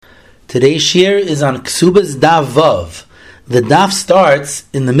Today's shir is on Kesubos Daf Vav. The daf starts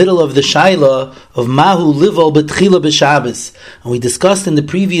in the middle of the shaila of Mahu Livol B'Tchila B'Shabbos. And we discussed in the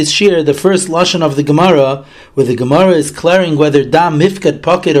previous shir the first lashon of the Gemara, where the Gemara is clearing whether Dam Mifkad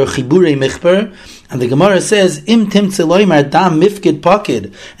Pakid or Chiburei Michper. And the Gemara says, Im Timtze Loimar Dam Mifkad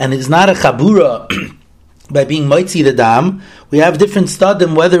Pakid. And it's not a Chabura by being Moitzi the Dam. We have different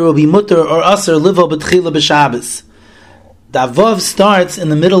stadim whether it will be Mutter or Aser Livol B'Tchila B'Shabbos. The Vav starts in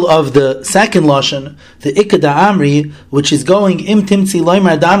the middle of the second lashon, the Ikada Amri, which is going Im Timtzi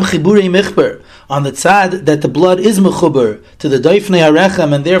Loimar Dam Chiburei Michper, on the tzad that the blood is mechuber to the doifnei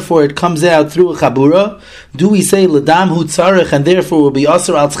harechem, and therefore it comes out through a chabura. Do we say ledam hu tzarech, and therefore will be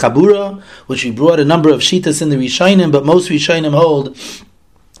aser al chabura, which we brought a number of shitas in the Rishonim, but most Rishonim hold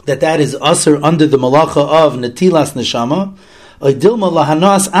that is aser under the malacha of netilas neshama. Dilma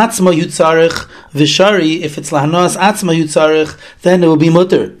lahanas atzma yutzarech v'shari. If it's lahanas atzma yutzarech, then it will be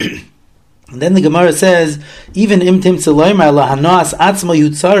mutter. And then the Gemara says, even im timtze loimar lahanas atzma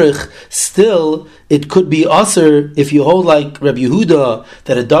yutzarech, still it could be aser if you hold like Rabbi Yehuda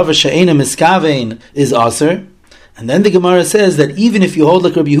that a davar she'ena miskavein is aser. And then the Gemara says that even if you hold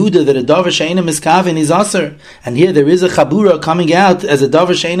like Rabbi Yehuda that a davar she'ena miskavein is aser, and here there is a chabura coming out as a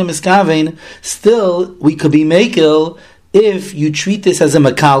davar she'ena miskavein, still we could be mekel if you treat this as a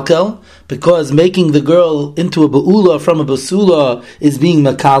makalkel, because making the girl into a ba'ula from a basula is being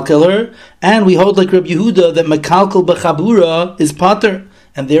makalkeler, and we hold like Rabbi Yehuda that makalkel b'chabura is pater,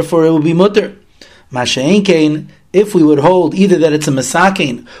 and therefore it will be mutter. Masha'enkein, if we would hold either that it's a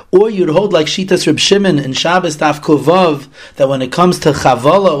masakein, or you'd hold like Shitas Reb Shimon in Shabbos Taf Kovav, that when it comes to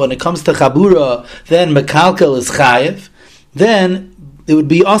chavala, when it comes to chabura, then makalkel is chayev, then it would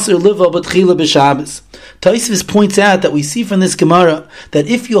be aser liva b'tchila b'Shabbos. Tosfos points out that we see from this Gemara that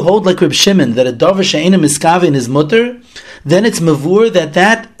if you hold like Reb Shimon that a davar she'ena miskavein is mutter, then it's mavur that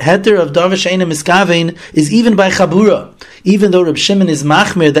heter of davar she'ena miskavein is even by chabura. Even though Reb Shimon is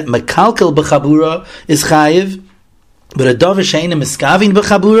machmer that makalkel b'chabura is chayiv, but a davar she'ena miskavein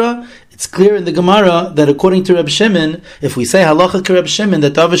b'chabura, it's clear in the Gemara that according to Reb Shimon, if we say halacha to Reb Shimon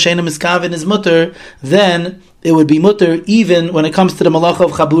that davar she'ena miskavein is mutter, then it would be mutter even when it comes to the malacha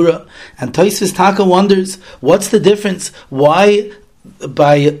of chabura. And Tosfos Taka wonders, what's the difference? Why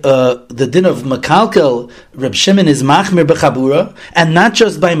by the din of makalkel, Reb Shimon is machmir b'chabura, and not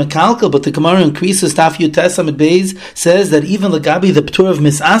just by makalkel, but the Gemara increases Taf Yutes Amid Beis says that even legabi the ptur of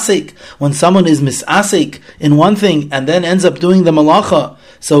misasik, when someone is misasik in one thing and then ends up doing the malacha,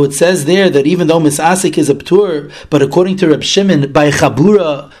 so it says there that even though misasik is a ptur, but according to Reb Shimon by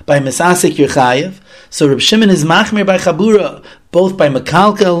chabura, by misasik you're chayev. So Reb Shimon is machmir by chabura, both by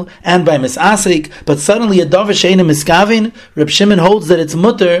makalkel and by misasik, but suddenly a davar she'ena miskavin, Reb Shimon holds that it's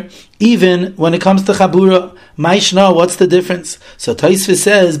mutter even when it comes to chabura. Maishna, what's the difference? So Tosfos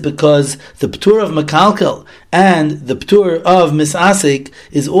says because the ptur of makalkel and the ptur of misasik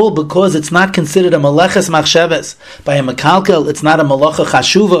is all because it's not considered a maleches machsheves. By a makalkel, it's not a malacha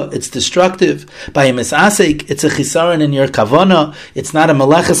chashuva, it's destructive. By a misasik, it's a chisaron in your kavana, it's not a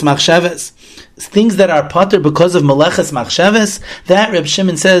maleches machsheves. Things that are pater because of maleches machsheves, that Reb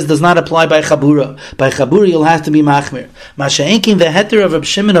Shimon says does not apply by chabura. By chabura you'll have to be machmir. Masha'enkin, the heter of Reb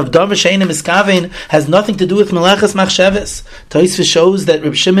Shimon of davar she'ena miskavein has nothing to do with maleches machsheves. Tosfos shows that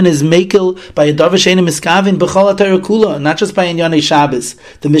Reb Shimon is mekel by a davar she'ena miskavein b'chol ha'torah kula, not just by inyanei Shabbos.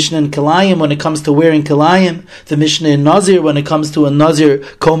 The Mishnah in Kilayim when it comes to wearing Kilayim, the Mishnah in Nazir when it comes to a Nazir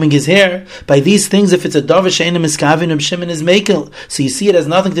combing his hair. By these things, if it's a davar she'ena miskavein, Reb Shimon is mekel. So you see it has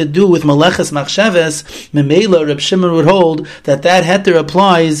nothing to do with maleches machsheves. Memela, Reb Shimon would hold that heter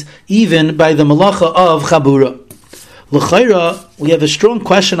applies even by the malacha of chabura. L'chayra, we have a strong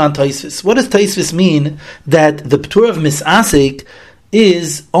question on Tosfos. What does Tosfos mean that the ptur of misasik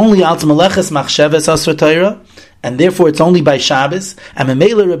is only al maleches machsheves asr Torah, and therefore it's only by Shabbos? And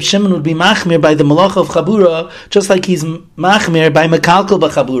Memela, Reb Shimon would be machmir by the malacha of chabura, just like he's machmir by mekalkel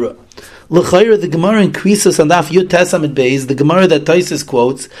b'chabura. L'chayra, the Gemara increases on Daf Yud Tes Amid Beis. The Gemara that Tosfos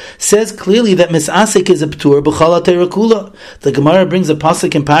quotes says clearly that misasik is a ptur b'chol ha'torah kula. The Gemara brings a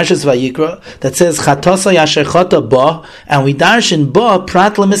pasuk in Parshas Vayikra that says chatasa yasher chata ba, and we darshan ba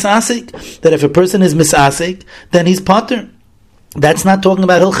prat misasik, that if a person is misasik, then he's pater. That's not talking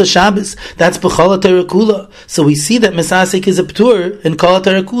about Hilchas Shabbos. That's b'chol ha'torah kula. So we see that misasik is a ptur in kol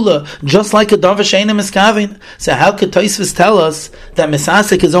ha'torah kula, just like a davar she'ena miskavin. So how could Tosfos tell us that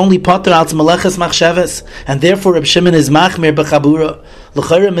misasik is only pater al maleches machsheves, and therefore Reb Shimon is machmir b'chabura?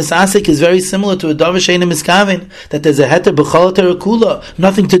 L'chayra misasik is very similar to a davar she'eina miskavin, that there's a heter b'chol terakula,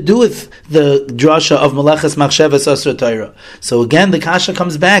 nothing to do with the drasha of Meleches Machshavas Asra Torah. So again, the kasha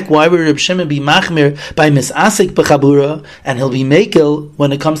comes back, why would Reb Shimon be machmir by misasik b'chabura, and he'll be mekel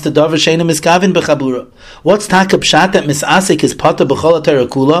when it comes to davar she'eina miskavin b'chabura? What's taka pshat that misasik is pata b'chol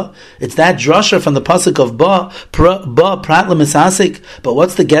terakula? It's that drasha from the pasuk of ba prat misasik. But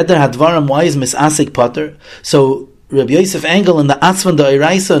what's the geder hadvarim? Why is misasik pater? So Rabbi Yosef Engel in the Asvan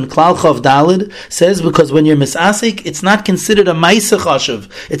Da'iraisa and Klal Chav Dalid says, because when you're misasik, it's not considered a maisa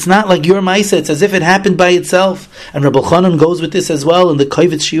chashuv. It's not like your maisa. It's as if it happened by itself. And Rabbi Chanan goes with this as well in the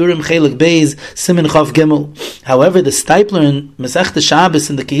Kovetz Shiurim Chelik Beis Siman Chav Gimel. However, the Stipler in Masechta Shabbos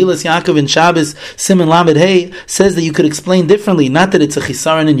in the Kehilas Yaakov in Shabbos Siman Lamed Hey says that you could explain differently. Not that it's a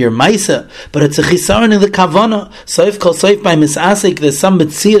chisaron in your maisa, but it's a chisaron in the kavana. Soif kol soif by misasik, there's some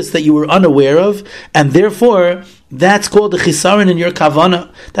mitzias that you were unaware of, and therefore that's called the chisaron in your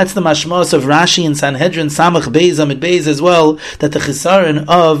kavana. That's the mashmas of Rashi and Sanhedrin Samach Beis Amid Beis as well, that the chisaron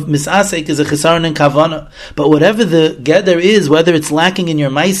of misasek is a chisaron in kavana. But whatever the geder is, whether it's lacking in your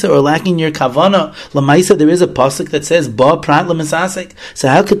maisa or lacking in your kavana, la maisa, there is a pasuk that says ba prat la misasek. So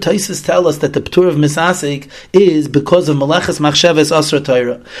how could Tosfos tell us that the ptur of misasek is because of Meleches Machshavas Asra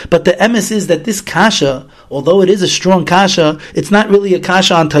Torah? But the emes is that this kasha, although it is a strong kasha, it's not really a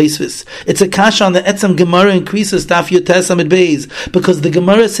kasha on Tosfos. It's a kasha on the Etzam Gemara increases Daf Yotes Amid Beis, because the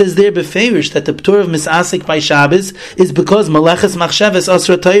Gemara says there beferish that the ptur of misasik by Shabbos is because Meleches Machshavas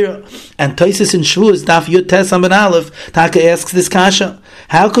Asra Torah. And Tosfos in Shavuos Daf Yotes Amid Aleph Taka asks this kasha: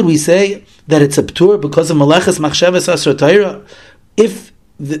 how could we say that it's a ptur because of Meleches Machshavas Asra Torah if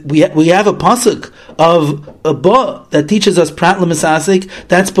we have a pasuk of a ba that teaches us prat l'misasik,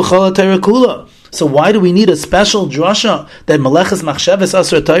 that's b'chol Torah kula? So why do we need a special drasha that Meleches Machshavas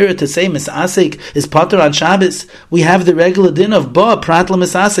Asra Torah to say misasik is pater on Shabbos? We have the regular din of ba prat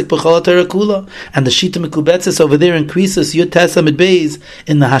l'misasik b'chol Torah kula, and the shita mekubetzes over there increases Yud Tes Amid Beis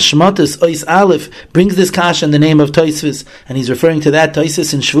in the Hashmatos Ois Aleph brings this kasha in the name of Tosfos, and he's referring to that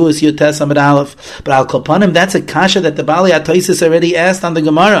Tosfos in Shavuos Yud Tes Amid Aleph. But Al Kolpanim, that's a kasha that the Bali Tosfos already asked on the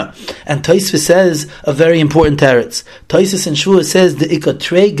Gemara, and Tosfos says a very important teretz. Tosfos in Shavuos says the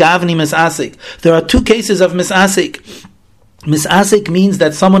ikotrei gavni misasik. There are two cases of misasik. Misasik means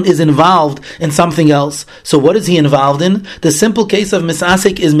that someone is involved in something else. So what is he involved in? The simple case of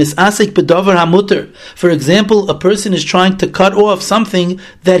misasik is misasik bedover hamuter. For example, a person is trying to cut off something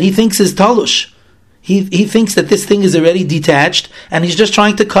that he thinks is talush. He thinks that this thing is already detached, and he's just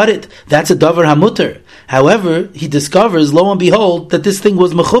trying to cut it. That's a davar hamuter. However, he discovers, lo and behold, that this thing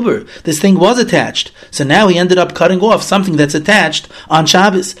was mechuber. This thing was attached. So now he ended up cutting off something that's attached on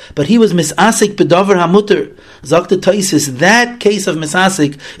Shabbos. But he was misasik bedavar hamuter. Zakta Tosfos, that case of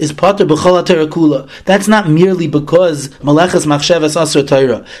misasik is pater b'chol Torah kula. That's not merely because Meleches Machshavas Asra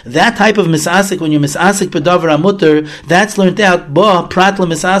Torah. That type of misasik, when you're misasik bedavar hamuter, that's learned out ba prat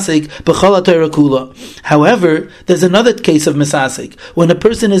l'misasik b'chol Torah kula. However, there's another case of misasik. When a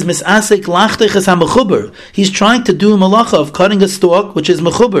person is misasik lachteches ha-mechuber, he's trying to do a malacha of cutting a stalk which is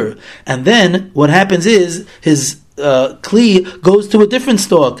mechuber, and then what happens is his kli goes to a different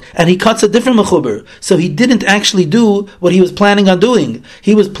stalk and he cuts a different mechuber. So he didn't actually do what he was planning on doing.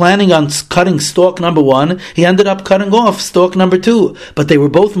 He was planning on cutting stalk number 1. He ended up cutting off stalk number 2. But they were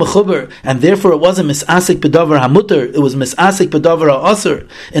both mechuber, and therefore it wasn't misasik bedavar hamuter. It was misasik bedavar ha'asr.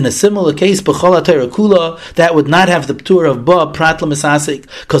 In a similar case, b'chol Torah kula, that would not have the ptur of ba prat l'misasik.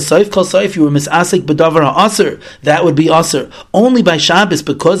 Kol soif you were misasik bedavar ha'asr, that would be asr. Only by Shabbos,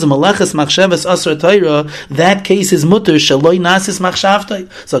 because of Meleches Machshavas Asra Torah, that case is mutter shaloi nasis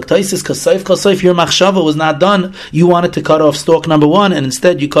machshavtoi. So Tosfos kasoif your machshava was not done. You wanted to cut off stalk number 1, and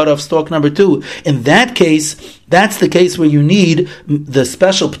instead you cut off stalk number 2. In that case, that's the case where you need the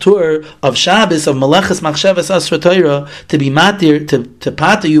special ptur of Shabbos of Meleches Machshavas Asra Torah to be matir to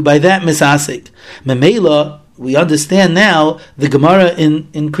pater you by that misasik. Memela, we understand now the Gemara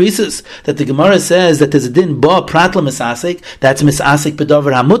increases, that the Gemara says that there's a din ba prat l'misasik, that's misasik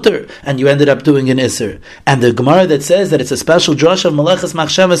bedavar hamuter, and you ended up doing an iser. And the Gemara that says that it's a special drush of Meleches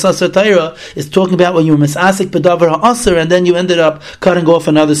Machshavas Asra Torah is talking about when you were misasik bedavar ha'aser, and then you ended up cutting off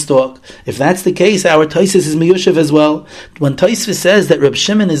another stalk. If that's the case, our Tosfos is miyushav as well. When Tosfos says that Reb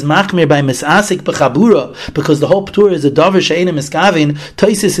Shimon is machmir by misasik b'chabura, because the whole ptur is a davar she'eina miskavin,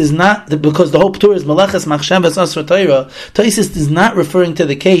 Tosfos is not, because the whole ptur is Meleches Machshavas Asra Torah, Tosfos is not referring to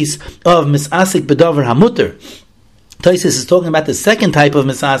the case of misasik bedavar hamuter. Taisus is talking about the second type of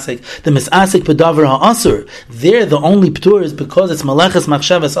misasik, the misasik b'davar ha'asur. There, the only p'tur is because it's meleches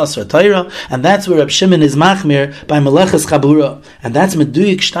machshavas asur Torah, and that's where Reb Shimon is machmir by meleches chabura, and that's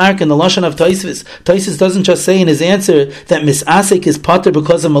meduyik stark in the lashon of Taisus. Taisus doesn't just say in his answer that misasik is potter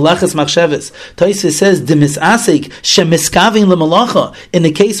because of meleches machshavas. Taisus says the misasik shemiskavin lemalacha. In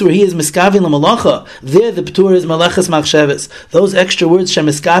the case where he is miskavin lemalacha, there the p'tur is meleches machshavas. Those extra words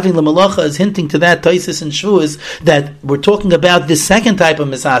shemiskavin lemalacha is hinting to that Taisus and Shavuos that we're talking about this second type of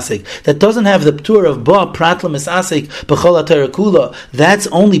misasik that doesn't have the p'tur of ba pratla misasik b'chol ha'terakula. That's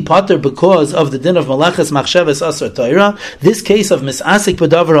only potter because of the din of malachas machshavas asur Torah. This case of misasik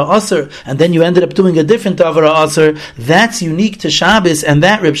b'davar ha'asur, and then you ended up doing a different davar ha'asur, that's unique to Shabbos, and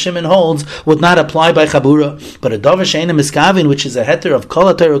that Reb Shimon holds would not apply by chabura. But a davar she'ena miskavin, which is a heter of kol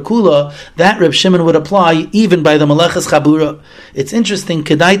ha'terakula, that Reb Shimon would apply even by the malachas chabura. It's interesting,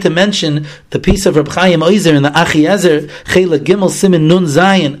 kedai to mention the piece of Reb Chaim Oizer in the Achiezer Chela Gimel Simin Nun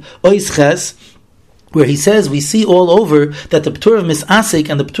Zayin Ois Ches, where he says we see all over that the p'tur of misasik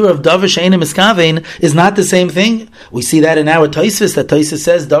and the p'tur of davar she'ena miskaven is not the same thing. We see that in our Tosfos, that Tosfos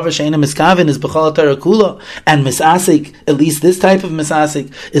says davar she'ena miskaven is b'chol ha'torah kula, and misasik, at least this type of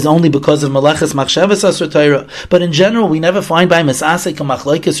misasik, is only because of meleches machshavas asur Torah. But in general, we never find by misasik a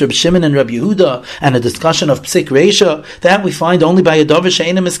machlokes Reb Shimon and Reb Yehuda and a discussion of psik reisha. That we find only by a davar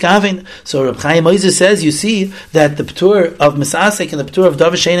she'ena miskaven. So Reb Chaim Oizer says you see that the p'tur of misasik and the p'tur of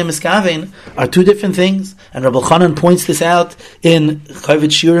davar she'ena miskaven are two different things. And Rabbi Chanan points this out in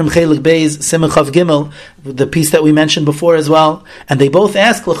Chavit Shiurim Chelik Beis Simon Chav Gimel, the piece that we mentioned before as well. And they both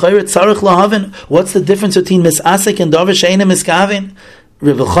ask, L'chayret tzarich lahavin, what's the difference between misasik and davar she'ena miskaven?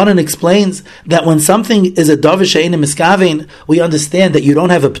 Rabbi Chanan explains that when something is a davar she'ena miskaven, we understand that you don't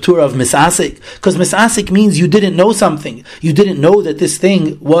have a p'tur of misasik, because misasik means you didn't know something. You didn't know that this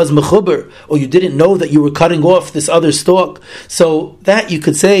thing was mechuber, or you didn't know that you were cutting off this other stalk. So that you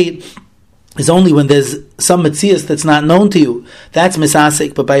could say is only when there's some metzias that's not known to you. That's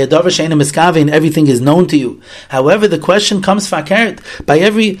misasik. But by a davar she'ena miskaven, everything is known to you. However, the question comes fakert. By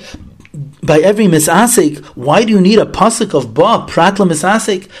every misasik, why do you need a pasuk of ba pratla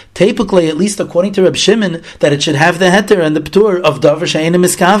misasik? Typically, at least according to Reb Shimon, that it should have the heter and the p'tur of davar she'ena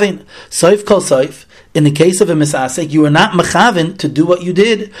miskaven. Soif kol soif. In the case of a misasik, you are not mechaven to do what you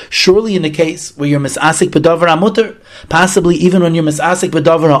did. Surely in the case where you're misasik b'davar hamuter, possibly even when you're misasik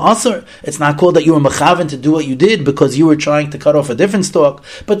b'davar ha'asur, it's not called that you were mechaven to do what you did because you were trying to cut off a different stalk.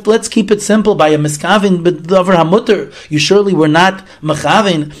 But let's keep it simple. By a miskaven b'davar hamuter, you surely were not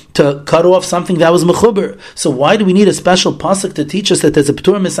mechaven to cut off something that was mechuber. So why do we need a special pasuk to teach us that there's a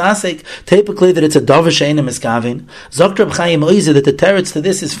p'tur misasik, typically that it's a davar she'ena miskaven? Zokt Reb Chaim Oizer that the teretz to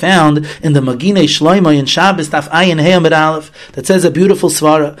this is found in the Maginei Shloimo in Shabbos Taf Ayin Hey Amid Aleph, that says a beautiful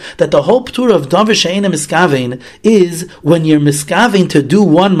svara that the whole p'tur of davar she'ena miskaven is when you're miskaven to do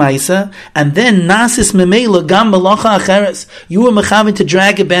one ma'isa and then nasis memela gam malacha acheres. You were mechaven to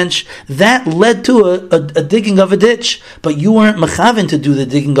drag a bench that led to a digging of a ditch, but you weren't mechaven to do the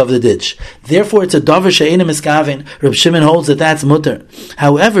digging of the ditch. Therefore, it's a davar she'ena miskaven. Reb Shimon holds that that's mutter.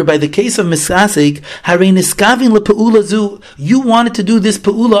 However, by the case of misasik, harei niskaven lepeula zu, you wanted to do this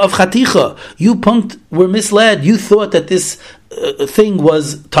peula of chaticha. You were misled. You thought that this thing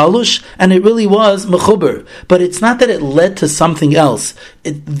was talush, and it really was mechuber. But it's not that it led to something else.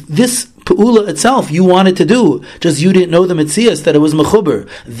 This pe'ula itself you wanted to do, just you didn't know the metzias that it was mechuber.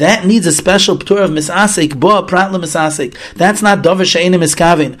 That needs a special p'tur of misasik, ba pratla misasik. That's not davar she'ena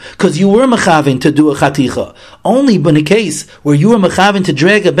miskaven, because you were mechaven to do a chaticha. Only in a case where you were mechaven to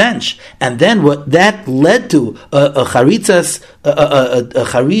drag a bench, and then what that led to a charitzas, a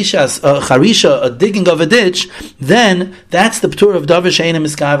charisha, a digging of a ditch, then that's the p'tur of davar she'ena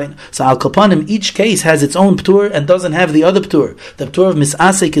miskaven. So al kapanim, each case has its own p'tur and doesn't have the other p'tur. The p'tur of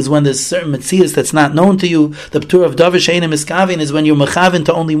misasik is when there's certain metzias that's not known to you. The p'tur of davar she'ena miskaven is when you're mechaven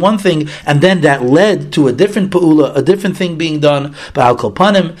to only one thing, and then that led to a different pa'ula, a different thing being done. But al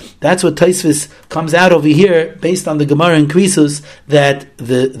kolpanim, that's what Tosfos comes out over here, based on the Gemara in Krisus, that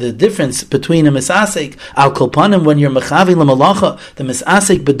the difference between a misasik, al kolpanim, when you're mechaven l'malacha, the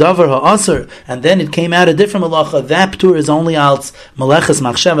misasik b'davar ha'asur, and then it came out a different malacha, that p'tur is only alts maleches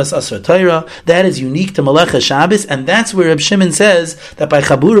machshavas asur Torah. That is unique to maleches Shabbos, and that's where Reb Shimon says that by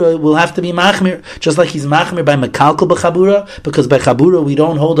chabura will have to be machmir, just like he's machmir by mekalkel b'chabura, because by chabura we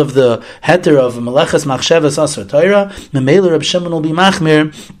don't hold of the heter of meleches machshavas asur Torah. Memela Reb Shimon will be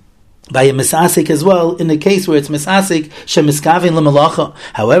machmir by a misasik as well, in the case where it's misasik shemiskavin lemalacha.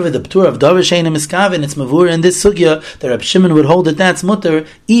 However, the p'tur of davar she'ena miskavin, it's mavur in this sugya that Reb Shimon would hold that that's mutter,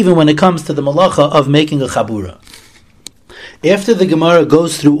 even when it comes to the malacha of making a chabura. After the Gemara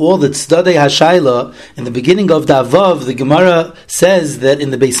goes through all the Tzadei HaShaila, in the beginning of the Avav, the Gemara says that in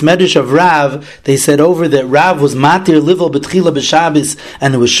the Beis Medrash of Rav, they said over that Rav was Matir Livel B'tchila B'Shabbos,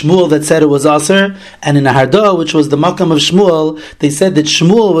 and it was Shmuel that said it was Aser, and in Hardah, which was the Makam of Shmuel, they said that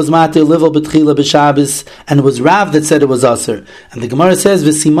Shmuel was Matir Livel B'tchila B'Shabbos, and it was Rav that said it was Aser. And the Gemara says,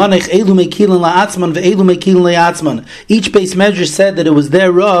 V'simanech Elu Mekilin La'atzman, V'elu Mekilin La'atzman. Each Beis Medrash said that it was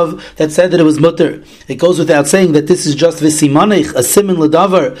their Rav that said that it was Mutter. It goes without saying that this is just V'simanech, a siman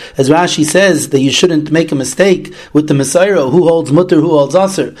l'davar, as Rashi says, that you shouldn't make a mistake with the Messiah, who holds mutter, who holds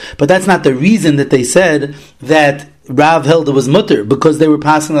aser. But that's not the reason that they said that Rav held it was mutter, because they were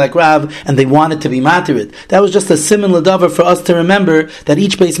passing like Rav and they wanted to be matirit. That was just a siman l'davar for us to remember that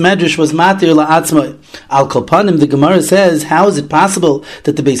each Beis Medrash was matir la'atzmai. Al Kolpanim, the Gemara says, how is it possible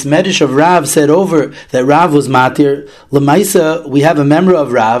that the Beis Medrash of Rav said over that Rav was matir? L'maisa, we have a memra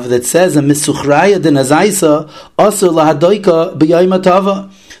of Rav that says, a misuchraya den azaisa asur lahadoika b'yayim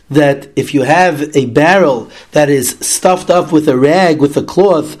atava. That if you have a barrel that is stuffed up with a rag, with a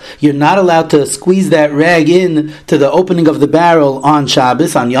cloth, you're not allowed to squeeze that rag in to the opening of the barrel on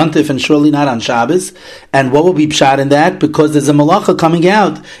Shabbos, on Yontif, and surely not on Shabbos. And what will be pshat in that? Because there's a malacha coming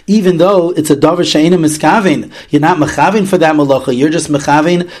out, even though it's a davar she'ena miskavin. You're not mechavin for that malacha. You're just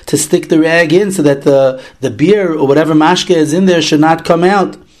mechavin to stick the rag in so that the beer or whatever mashke is in there should not come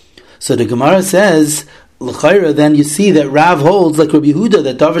out. So the Gemara says, l'chayra, then you see that Rav holds like Rabbi Yehuda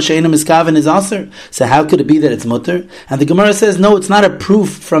that davar she'ena miskaven is aser. So how could it be that it's mutter? And the Gemara says no, it's not a proof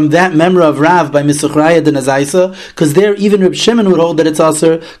from that memra of Rav by Misuchraya den Azaisa, because there even Reb Shimon would hold that it's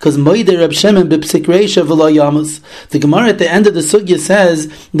aser, because moide Reb Shimon b'psik reisha v'lo yamus. The Gemara at the end of the sugya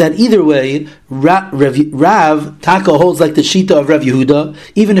says that either way Rav Taka holds like the shita of Rav Yehuda,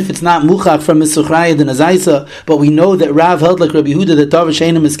 even if it's not muchach from Misuchraya den Azaisa, but we know that Rav held like Rabbi Yehuda that davar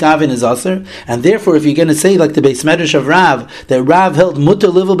she'ena miskaven is aser, and therefore if you're going to say like the Beis Medrash of Rav that Rav held mutter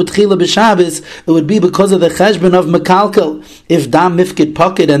livel b'tchila b'Shabbos, it would be because of the cheshbon of mekalkel. If dam mifkid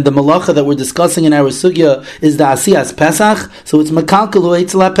pocket and the malacha that we're discussing in our sugya is the asiyas pesach, so it's mekalkel who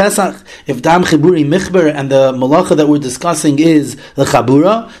eats la pesach. If dam chiburi michber and the malacha that we're discussing is the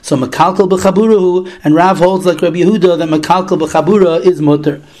chabura, so mekalkel b'chaburahu, and Rav holds like Rabbi Yehuda that mekalkel b'chabura is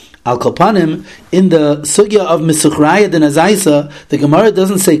mutter. Al Kolpanim, in the sugya of Misuchraya den Azaisa, the Gemara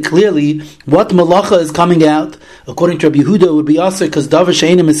doesn't say clearly what malacha is coming out. According to Rabbi Yehuda, it would be aser because davar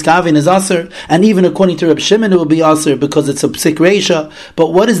she'ena miskavin is aser, and even according to Rabbi Shimon, it would be aser because it's a psik reisha.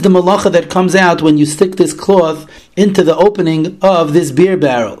 But what is the malacha that comes out when you stick this cloth into the opening of this beer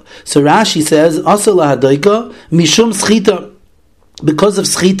barrel? So Rashi says, aser lahadoika mishum schita, because of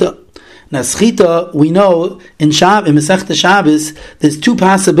schita. Now, schita, we know in Masechta Shabbos, there's two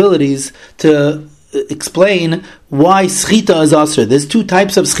possibilities to explain why schita is aser. There's two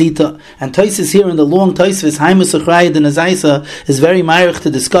types of schita, and Tosfos here in the long Tosfos Haimus Achrayah den Azaisa is very ma'arich to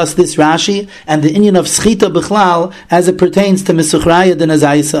discuss this Rashi and the inyan of schita bichlal as it pertains to Misuchraya den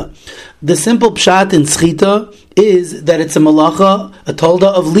Azaisa. The simple pshat in schita is that it's a malacha, a tolda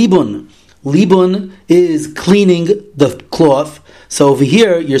of libun. Libun is cleaning the cloth. So over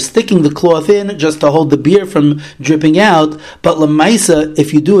here, you're sticking the cloth in just to hold the beer from dripping out. But lemaisa,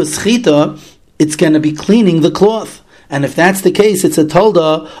 if you do a schita, it's going to be cleaning the cloth. And if that's the case, it's a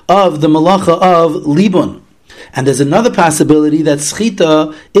tolda of the malacha of libun. And there's another possibility that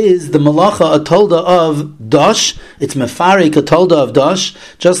schita is the malacha, a tolda of dosh. It's mefarik, a tolda of dosh.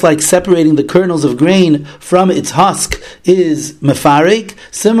 Just like separating the kernels of grain from its husk is mefarik.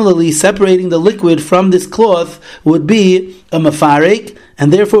 Similarly, separating the liquid from this cloth would be a mefarik,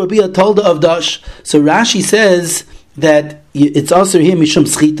 and therefore would be a tolda of dosh. So Rashi says that it's also here mishum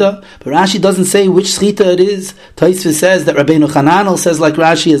schita, but Rashi doesn't say which schita it is. Tosfos says that Rabbeinu Chananel says like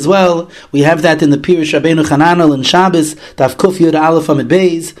Rashi as well. We have that in the Pirush Rabbeinu Chananel in Shabbos, Daf Kuf Yud Aleph Amid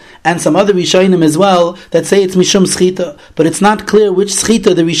Beis, and some other Rishonim as well that say it's mishum schita, but it's not clear which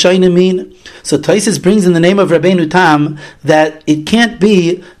schita the Rishonim mean. So Tosfos brings in the name of Rabbeinu Tam that it can't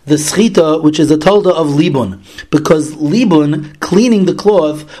be the schita which is a tolda of libun, because libun, cleaning the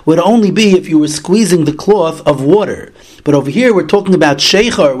cloth, would only be if you were squeezing the cloth of water. But over here we're talking about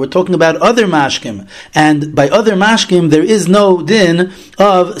sheichar, we're talking about other mashkim, and by other mashkim there is no din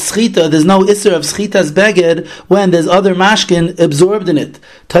of schita, there's no isser of schitas beged when there's other mashkin absorbed in it.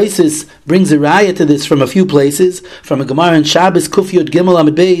 Tosfos brings a raya to this from a few places, from a Gemara in Shabbos Kuf Yud Gimel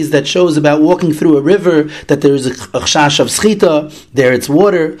Amid Beis that shows about walking through a river, that there is a chash of schita, there it's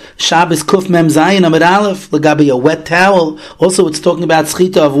water. Shabbos Kuf Mem Zayin Amid Aleph, legabi a wet towel, also it's talking about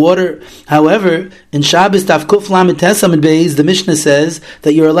schita of water. However, in Shabbos Taf Kuf Lamed Tes Amid Beis, the Mishnah says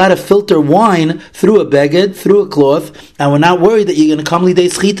that you're allowed to filter wine through a beged, through a cloth, and we're not worried that you're going to come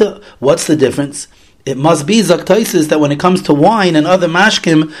lidei schita. What's the difference? it must be Zaktoisis that when it comes to wine and other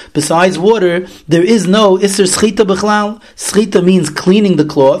mashkim besides water, there is no Isser Schita B'chlal. Schita means cleaning the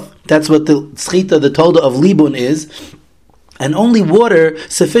cloth. That's what the Schita, the Tolda of Libun is. And only water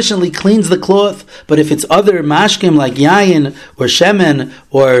sufficiently cleans the cloth. But if it's other mashkim like yayin or shemen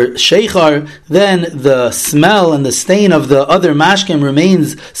or sheikhar, then the smell and the stain of the other mashkim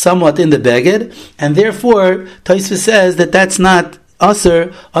remains somewhat in the beged. And therefore, Tosfos says that that's not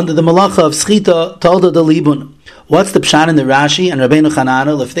aser under the malacha of schita tolda de libun. What's the pshat in the Rashi and Rabbeinu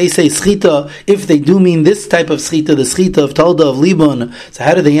Chananel? If they say schita, if they do mean this type of schita, the schita of tolda of libun, so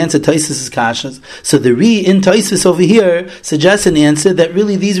how do they answer Tosfos' kashas? So the in Tosfos over here suggests an answer that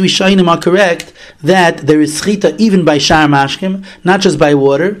really these Rishonim are correct, that there is schita even by shar mashkim, not just by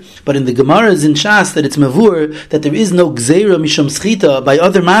water, but in the Gemaras in Shas that it's mavur, that there is no gzeira mishum schita by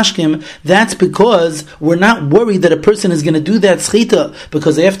other mashkim. That's because we're not worried that a person is going to do that schita,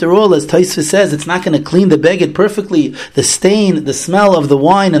 because after all, as Tosfos says, it's not going to clean the beged perfectly. The stain, the smell of the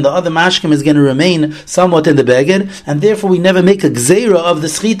wine and the other mashkim is going to remain somewhat in the beged, and therefore we never make a gzeira of the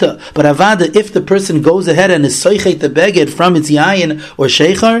schita. But avada, if the person goes ahead and is soichet the beged from its yayin or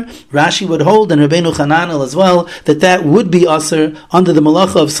sheikhar, Rashi would hold, and Rabbeinu Chananel as well, that would be aser under the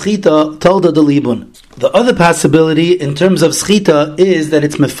malacha of schita tolda de libun. The other possibility in terms of schita is that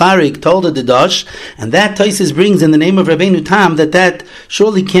it's mefarik tolda de dash, and that Tosfos brings in the name of Rabbeinu Tam that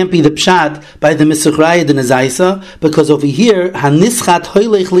surely can't be the pshat by the Misachraya de Nezaisa, because over here hanischat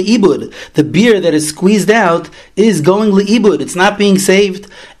hoylech leibud, the beer that is squeezed out is going leibud, it's not being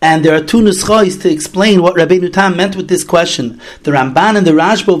saved. And there are two nuschos to explain what Rabbeinu Tam meant with this question. The Ramban and the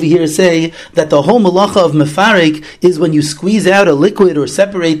Rashba over here say that the whole malacha of mefarik is when you squeeze out a liquid or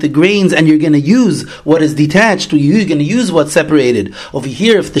separate the grains, and you're going to use what is detached, or you're going to use what's separated. Over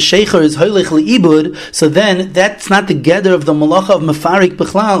here, if the sheikhar is hoylech leibud, so then that's not the gather of the malacha of mefarik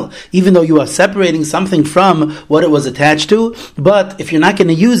b'chlal, even though you are separating something from what it was attached to. But if you're not going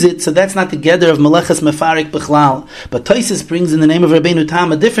to use it, so that's not the gather of malachas mefarik b'chlal. But Tosfos brings in the name of Rabbeinu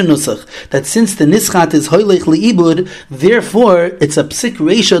Tam a different nusach, that since the nischat is hoylech leibud, therefore it's a psik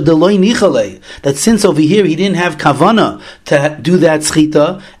reisha de loy nichalei, that since over here he didn't have kavana to do that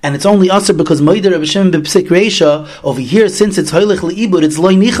schita, and it's only aser because moider Rabbi Shimon b'psik reisha, over here since it's hoylech leibud, it's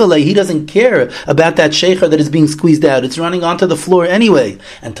loy nichalei, he doesn't care about that sheikhar that is being squeezed out, it's running onto the floor anyway.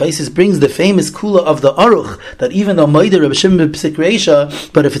 And Tosfos brings the famous kula of the aruch, that even though moider Rabbi Shimon b'psik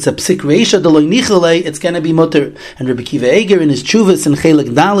reisha, but if it's a psik reisha de loy nichalei, it's going to be mutter. And Rabbi Kiva Eger in his Chuvas and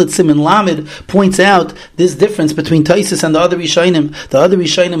Chelik Dalet Siman Lamed points out this difference between Tosfos and the other Rishonim. The other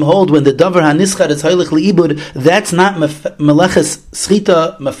Rishonim hold when the davar hanischad is hoylech leibud, that's not meleches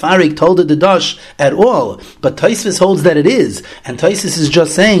schita mefarik tolda de dash at all. But Tosfos holds that it is, and Tosfos is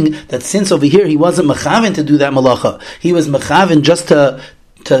just saying that since over here he wasn't mechaven to do that malacha, he was mechaven just to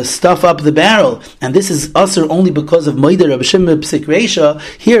stuff up the barrel, and this is usher only because of Moider Rabbi Shimon Psik Reisha.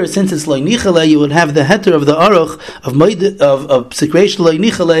 Here, since it's Lo Nichalei, you would have the heter of the Aruch of Psik Reisha Lo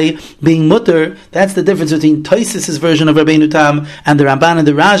Nichalei being mutter. That's the difference between Tosfos' version of Rabbeinu Tam and the Ramban and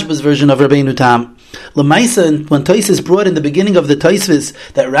the Rashba's version of Rabbeinu Tam. L'maisa, when Tosfos brought in the beginning of the Tosfos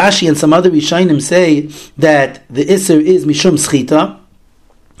that Rashi and some other Rishonim say that the Isser is Mishum Schita,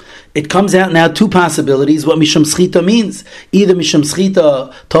 it comes out now two possibilities what Mishum Schita means. Either Mishum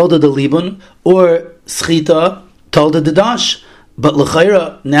Schita Tolda de Libun or Schita Tolda de Dash. But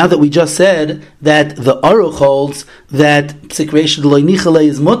l'chayra, now that we just said that the Aruch holds that Psik Reisha Lo Nichalei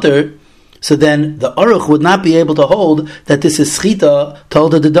is mutter, so then the Aruch would not be able to hold that this is Schita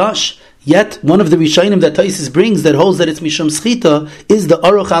Tolda de Dash. Yet, one of the Rishonim that Tosfos brings that holds that it's Mishum Schita is the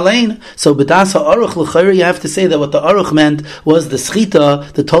Aruch Alein. So, B'das HaAruch L'chayra, you have to say that what the Aruch meant was the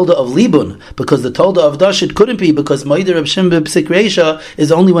Schita, the Tolda of Libun. Because the Tolda of Dash, it couldn't be, because Moider Reb Shimon B'Psik Reisha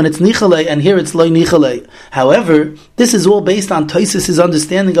is only when it's Nichalei, and here it's Lo Nichalei. However, this is all based on Tosfos'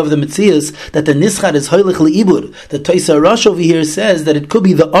 understanding of the Metzias, that the Nischad is Hoylech Leibud. The Tosfos Rosh over here says that it could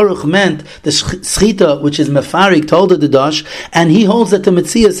be the Aruch meant the Schita, which is Mefarik, Tolda de Dash, and he holds that the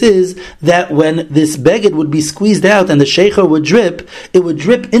Metzias is that when this beged would be squeezed out and the sheikhar would drip, it would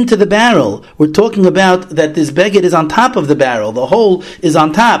drip into the barrel. We're talking about that this beged is on top of the barrel. The hole is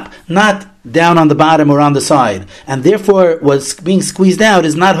on top, not down on the bottom or on the side, and therefore what's being squeezed out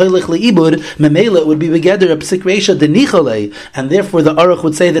is not hoylech leibud. Memela, it would be begeder a psik reisha de nicholei, and therefore the aruch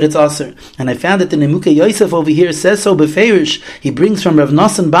would say that it's aser. And I found that the Nemuke Yosef over here says so beferish. He brings from Rav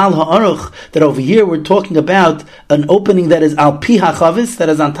Nosson Baal Ha'aruch that over here we're talking about an opening that is al pi hachavis, that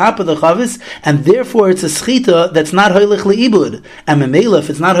is on top of the chavis, and therefore it's a schita that's not hoylech leibud. And memela,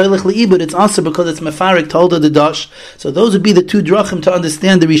 if it's not hoylech leibud, it's aser because it's mefarik tolda de dash. So those would be the two drachim to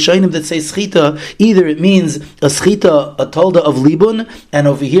understand the Rishonim that say schita, either it means a schita, a tolda of libun, and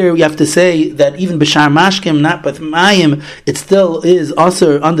over here we have to say that even b'shar mashkim, not with mayim, it still is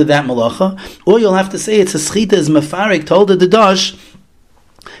also under that malacha, or you'll have to say it's a schita is mefarik tolda dedash,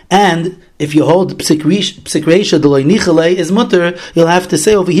 and if you hold psikreisha deloy nichale is mutter, you'll have to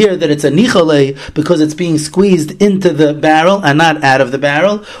say over here that it's a nichale because it's being squeezed into the barrel and not out of the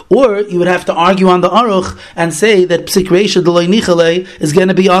barrel, or you would have to argue on the aruch and say that psikreisha deloy nichale is going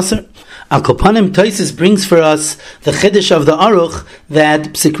to be aser. Al Kopanim Taisis brings for us the chiddush of the aruch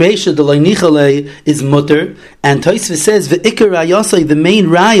that psikreisha deloy nichale is mutter, and Taisis says v'ikar rayasai, the main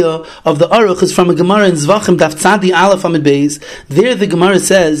raya of the aruch is from a Gemara in Zvachim Daf Tzadi Aleph Amid Beis. There the Gemara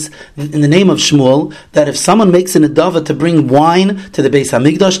says in the name of Shmuel that if someone makes an adava to bring wine to the Beis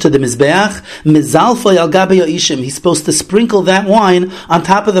Hamikdash, to the Mizbeach, mizalfay al gabe ya'ishim, he's supposed to sprinkle that wine on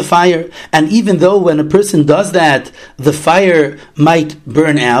top of the fire. And even though when a person does that, the fire might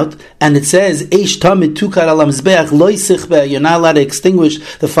burn out, and it says eish tamid tukar al mizbeach loy sichbe, you're not allowed to extinguish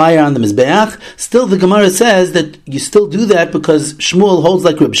the fire on the Mizbeach, still the Gemara says that you still do that because Shmuel holds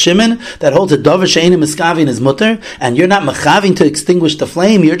like Reb Shimon, that holds a davar she'enim miskavin is mutter, and you're not mechavin to extinguish the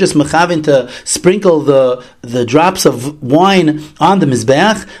flame, you're just mechavin to sprinkle the drops of wine on the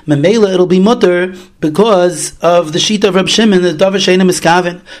Mizbeach. Memela it'll be mutter because of the sheet of Reb Shimon, the davar she'enim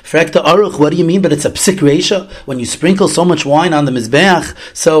miskavin. Frekta aruch, what do you mean? But it's a psik reisha when you sprinkle so much wine on the Mizbeach,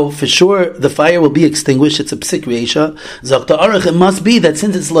 so for sure the fire will be extinguished. It's a psik reisha. Zakta aruch, it must be that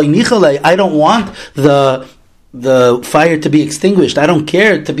since it's loy nichale, I don't want the fire to be extinguished. I don't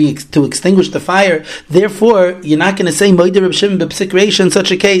care to extinguish the fire. Therefore, you're not going to say Moeder Reb Shimon b'psik reisha in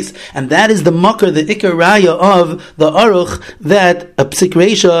such a case. And that is the makar, the ikar raya of the aruch, that a psik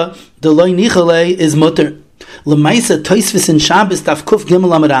reisha, the loy nichale, is mutter. L'maisa Tosfos in Shabbos daf kuf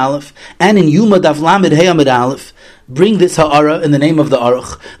gimel amid aleph, and in Yuma daf lamed hey amid aleph, bring this ha'ara in the name of the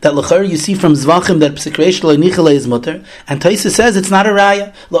aruch, that l'char you see from Zvachim that psik reisha loy nichale is mutter, and Tosfos says it's not a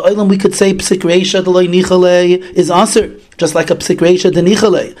raya. La'olam we could say psik reisha loy nichale is aser, just like a psik reisha de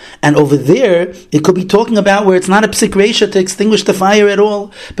nichale. And over there, it could be talking about where it's not a psik reisha to extinguish the fire at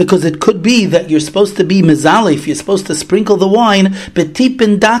all, because it could be that you're supposed to be mezalef, you're supposed to sprinkle the wine,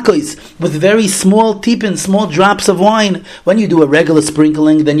 betipin dakois, with very small tipin, small drops of wine. When you do a regular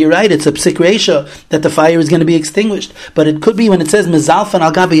sprinkling, then you're right, it's a psik reisha that the fire is going to be extinguished. But it could be when it says mezalfan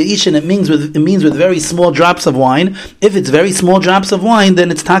al gabi yishin, it means with very small drops of wine. If it's very small drops of wine, then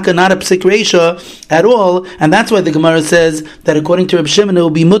it's taka not a psik reisha at all, and that's why the Gemara says that according to Reb Shimon it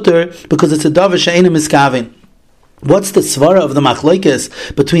will be mutter because it's a davar she'enim miskavin. What's the svara of the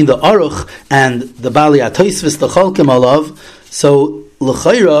machlokes between the aruch and the bali atosfos the cholkim alav? So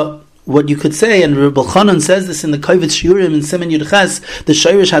l'chayra, what you could say, and Rabbi Krohn says this in the Kovetz Shiurim in Siman Yudches, the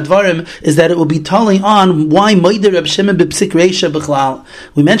Shirish Hadvarim, is that it will be telling on why Moeder Reb Shimon b'psik reisha b'chlal.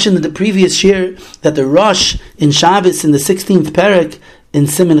 We mentioned in the previous shir that the Rosh in Shabbos in the 16th parak in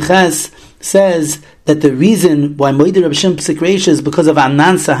Siman Ches says that the reason why Moeder Reb Shimon b'psik reisha is because of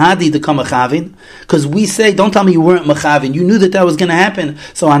Anan Sahadi the Kamachavin, because we say, don't tell me you weren't Machavin, you knew that was going to happen,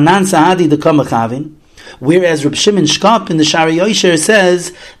 so Anan Sahadi the Kamachavin. Whereas Reb Shimon Shkop in the Shari Yosher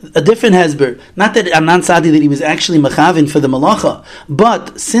says a different hezber. Not that Anan Sadi that he was actually machavin for the malacha,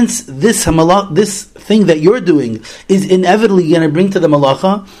 but since this thing that you're doing is inevitably going to bring to the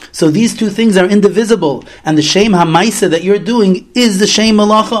malacha, so these two things are indivisible, and the shem hamaisa that you're doing is the shem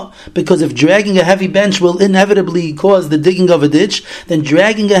malacha, because if dragging a heavy bench will inevitably cause the digging of a ditch, then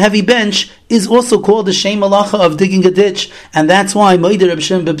dragging a heavy bench is also called the shem malacha of digging a ditch, and that's why Moeder Reb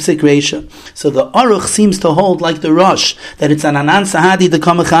Shimon b'psik reisha. So the aruch seems to hold like the Rosh, that it's an Anan Sahadi the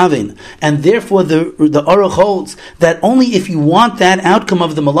Kamachavin, and therefore the aruch holds that only if you want that outcome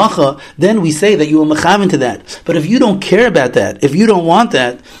of the malacha, then we say that you are machavin to that. But if you don't care about that, if you don't want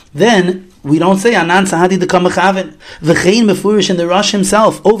that, then we don't say Anan Sahadi the Kamachavin. V'chein mefurish in the Rosh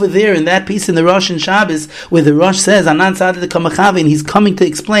himself, over there in that piece in the Rosh in Shabbos, where the Rosh says Anan Sahadi the Kamachavin, he's coming to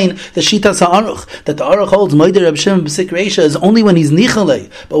explain the Shitas HaAruch, that the Aruch holds Moeder Reb Shimon b'psik reisha is only when he's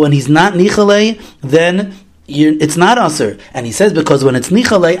nichale, but when he's not nichale, then it's not aser. And he says because when it's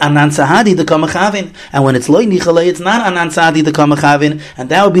nichale, Anan Sahadi the Kamachavin, and when it's loy nichale, it's not Anan Sahadi the Kamachavin, and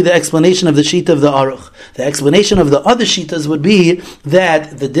that would be the explanation of the Shita of the Aruch. The explanation of the other Shitas would be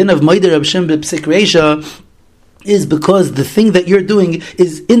that the din of Moeder Reb Shimon b'psik reisha is because the thing that you're doing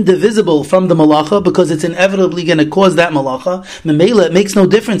is indivisible from the malacha, because it's inevitably going to cause that malacha. Memela, it makes no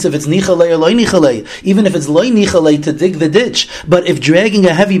difference if it's nichalei or loy nichalei, even if it's loy nichalei to dig the ditch. But if dragging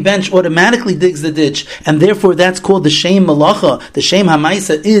a heavy bench automatically digs the ditch, and therefore that's called the shem malacha, the shem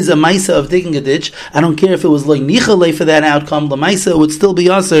hamaisa is a maisa of digging a ditch. I don't care if it was loy nichalei for that outcome, the maisa would still be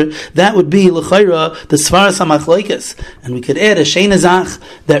aser. That would be l'chayra the svaras hamachloikes. And we could add a shein azach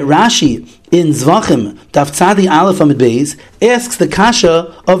that Rashi in Zvachim, Daf Tzadi Aleph Amid Beis, asks the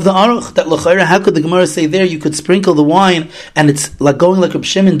kasha of the Aruch, that l'chayra, how could the Gemara say there you could sprinkle the wine and it's like going like Reb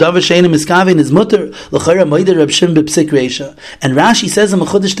Shimon, Davar Sheina Miskavin is mutter, l'chayra moider Reb Shimon b'psik reisha. And Rashi says in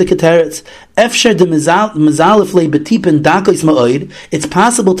Mechudesh to Keteretz, Efsher de mezalef le betipin dakois ma'oid, it's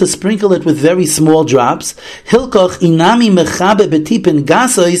possible to sprinkle it with very small drops. Hilkoch inami mechabe betipin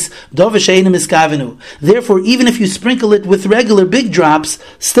gasois Davar Sheina Miskavinu. Therefore, even if you sprinkle it with regular big drops,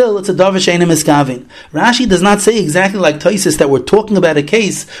 still it's a Davar Sheina Miskavin. Rashi does not say exactly like Tosis that we're talking about a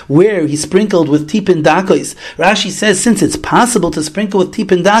case where he sprinkled with tipin dakois. Rashi says since it's possible to sprinkle with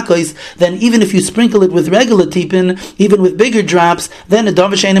tipin dakois, then even if you sprinkle it with regular tipin, even with bigger drops, then a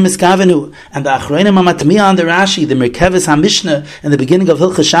Davar Sheina Miskavinu. And the Acharonim Amatmiya on the Rashi, the Merkeves HaMishnah in the beginning of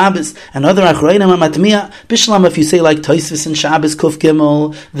Hilchah Shabbos, and other Acharonim Amatmiya, Bishlam, if you say like Tosis in Shabbos Kuf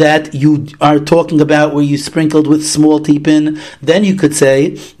Gimel, that you are talking about where you sprinkled with small tipin, then you could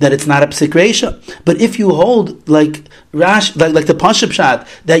say that it's not a psik reisha. But if you hold like Rashi, like the Pashup Shot,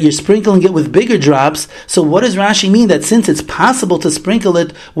 that you're sprinkling it with bigger drops, so what does Rashi mean? That since it's possible to sprinkle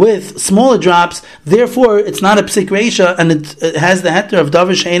it with smaller drops, therefore it's not a psik reisha, and it has the heter of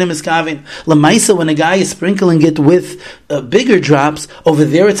Davar Sheina Miskavin. Lamaisa, when a guy is sprinkling it with bigger drops, over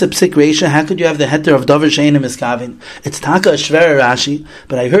there it's a psik reisha. How could you have the heter of Davar Sheina Miskavin? It's taka a shvera Rashi,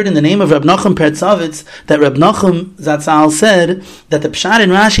 but I heard in the name of Rab Nachum Pertzovitz that Rab Nachum Zatzal said that the Pshat in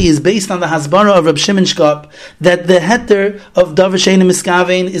Rashi is based on the Hasbara of Rab Shimon Shkop, that the heter of Davar Sheina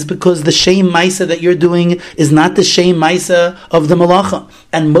Miskavein is because the Shem Maisa that you're doing is not the Shem Maisa of the Malacha.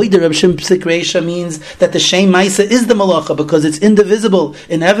 And Moider Reb Shimon Psik Reisha means that the Shem Maisa is the Malacha because it's indivisible.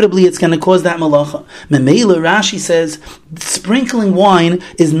 Inevitably it's going to cause that Malacha. Memela, Rashi says, sprinkling wine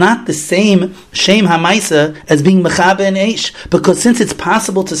is not the same Shem HaMaisa as being Mechabe and Eish, because since it's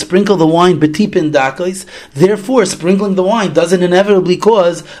possible to sprinkle the wine betipin dakois, therefore sprinkling the wine doesn't inevitably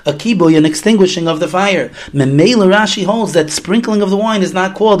cause a kiboy, an extinguishing of the fire. Memela, Rashi holds that sprinkling of the wine is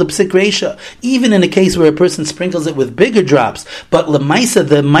not called a psik reisha, even in a case where a person sprinkles it with bigger drops. But the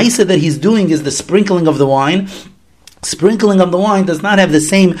maisa that he's doing is the sprinkling of the wine. Sprinkling of the wine does not have the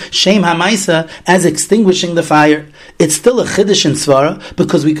same shem hamaisa as extinguishing the fire. It's still a chiddush in svara,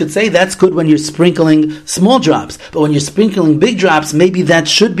 because we could say that's good when you're sprinkling small drops, but when you're sprinkling big drops, maybe that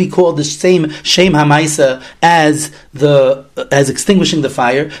should be called the same shem hamaisa as extinguishing the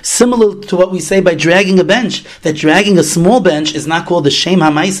fire. Similar to what we say by dragging a bench, that dragging a small bench is not called the shem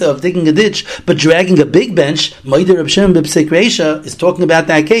hamaisa of digging a ditch, but dragging a big bench, Moider Reb Shimon b'psik reisha, is talking about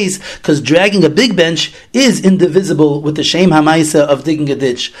that case, because dragging a big bench is indivisible with the shem hamaisa of digging a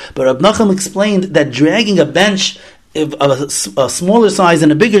ditch. But Rab Nachum explained that dragging a bench, a smaller size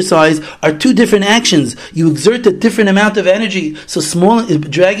and a bigger size, are two different actions. You exert a different amount of energy. So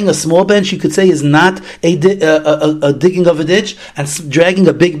dragging a small bench, you could say, is not a digging of a ditch, and dragging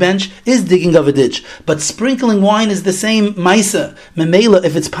a big bench is digging of a ditch. But sprinkling wine is the same maisa. Memela,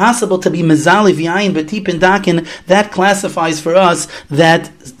 if it's possible to be mezaliv yayin betipin dakin, that classifies for us that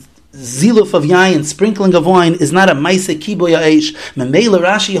ziluf of yayin, sprinkling of wine, is not a maisa kiboy ha'esh. Memela,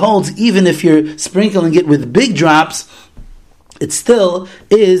 Rashi holds, even if you're sprinkling it with big drops, it still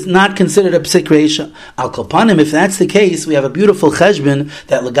is not considered a psik reisha. Al kolpanim, if that's the case, we have a beautiful cheshbon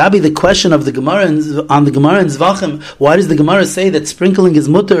that Lagabi, the question of the Gemara on the Gemara in Zvachim, why does the Gemara say that sprinkling is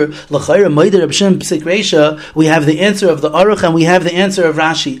mutter l'chayra moider Reb Shimon psik reisha? We have the answer of the Aruch and we have the answer of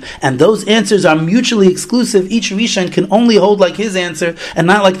Rashi, and those answers are mutually exclusive. Each Rishon can only hold like his answer and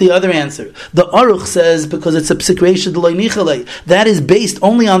not like the other answer. The Aruch says because it's a psik reisha d'loi nichalei, that is based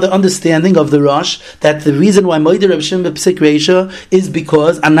only on the understanding of the Rosh, that the reason why moider Reb Shimon psik reisha is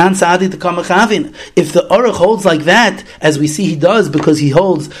because anan saadi to kamachavin. If the Aruch holds like that, as we see he does, because he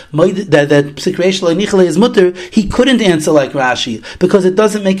holds that psik reisha nichalei is mutter, he couldn't answer like Rashi, because it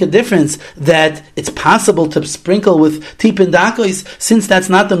doesn't make a difference that it's possible to sprinkle with tipin dakois, since that's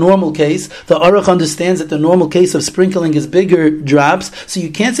not the normal case. The Aruch understands that the normal case of sprinkling is bigger drops, so you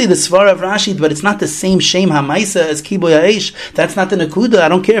can't say the svara of Rashi, but it's not the same shem hamaisa as kiboy ha'esh. That's not the nakuda. I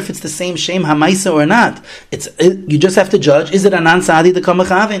don't care if it's the same shem hamaisa or not. You just have to judge, is it anan sa'adi the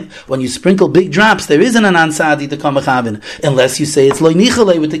kamachavin? When you sprinkle big drops, there is an anan sa'adi the kamachavin, unless you say it's loy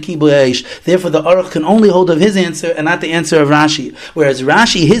nichalei with the kibuy haish. Therefore, the aruch can only hold of his answer and not the answer of Rashi. Whereas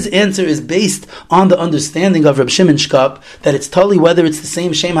Rashi, his answer is based on the understanding of Reb Shimon Shkop that it's totally whether it's the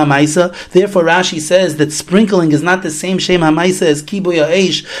same Shem HaMaisa. Therefore, Rashi says that sprinkling is not the same Shem HaMaisa as kibuy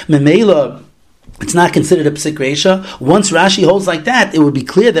haish. Memela, it's not considered a psik reisha. Once Rashi holds like that, it would be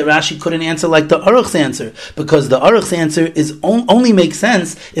clear that Rashi couldn't answer like the Aruch's answer, because the Aruch's answer is only makes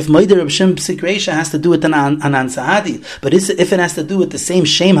sense if Meider Reb Shimon psik reisha has to do with an anan sahadi. But if it has to do with the same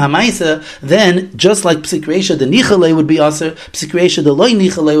shem hamaisa, then just like psik reisha the nichalei would be aser, psik reisha the loy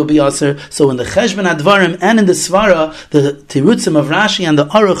nichalei would be aser. So in the cheshbon advarim and in the svara, the tirutzim of Rashi and the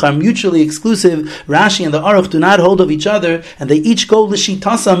Aruch are mutually exclusive. Rashi and the Aruch do not hold of each other, and they each go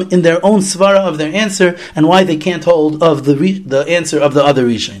l'shitasam in their own svara of their answer, and why they can't hold of the answer of the other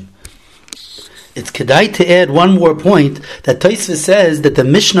Rishonim. It's kedai to add one more point that Tosfos says that the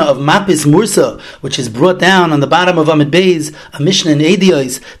Mishnah of Mapis Mursa, which is brought down on the bottom of Amid Beis, a Mishnah in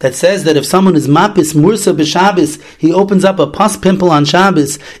Ediyos, that says that if someone is Mapis Mursa b'Shabbos, he opens up a pus pimple on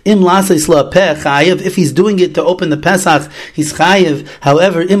Shabbos, im lasais la'peh chayev. If he's doing it to open the Pesach, he's chayev.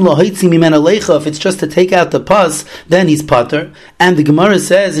 However, im lo haitzi mimena leicha, if it's just to take out the pus, then he's pater. And the Gemara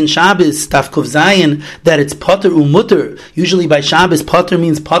says in Shabbos, Taf Kuf Zayin, that it's pater umutter. Usually by Shabbos, pater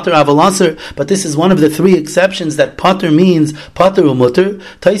means pater avalaser, but this is one of the three exceptions that pater means pater umutter.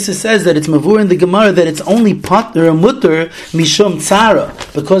 Tosfos says that it's mavur in the Gemara that it's only pater umutter mishum tzara,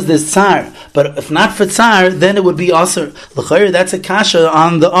 because there's tzar. But if not for tzar, then it would be aser. L'chayr, that's a kasha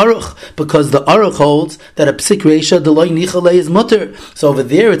on the aruch, because the aruch holds that a psik reisha deloy nichalei is mutter. So over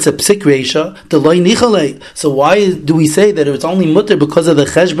there it's a psik reisha deloy nichalei. So why do we say that it's only mutter because of the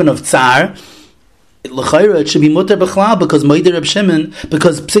cheshbon of tzar? L'chayra, it should be mutter b'chlal, because Meider Reb Shimon,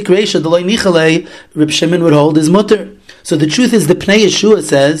 because psik reisha deloy nichalei, Reb Shimon would hold his mutter. So the truth is, the Pnei Yeshua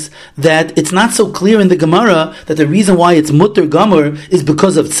says that it's not so clear in the Gemara that the reason why it's mutter gomer is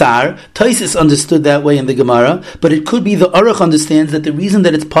because of tsar. Tosfos understood that way in the Gemara, but it could be the Aruch understands that the reason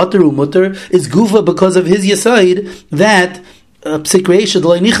that it's pater umutter is gufa because of his yasaid that psik reisha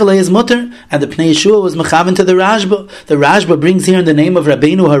d'lo nichalei is mutter, and the Pnei Yeshua was mechaven to the Rashba. The Rashba brings here in the name of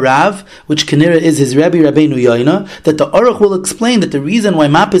Rabbeinu Harav, which Kenira is his Rabbi Rabbeinu Yoina, that the Aruch will explain that the reason why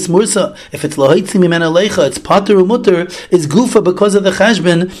Mapis Mursa, if it's lohaitzi mimena leicha, it's pater umutter, is gufa because of the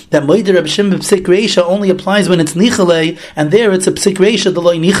cheshbon that Meider Reb Shimon psik reisha only applies when it's nichalei, and there it's a psik reisha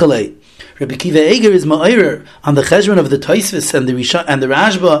d'lo nichalei. Rabbi Kiva Eger is ma'arer on the cheshbon of the Tosfos and the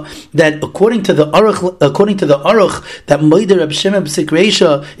Rashba that according to the Aruch, that Meider Reb Shimon psik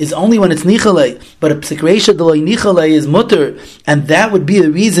reisha is only when it's nichalei, but a psik reisha d'lo nichalei is mutter, and that would be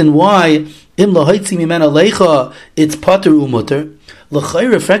the reason why im lo haitzi mimena leicha it's pater umutter.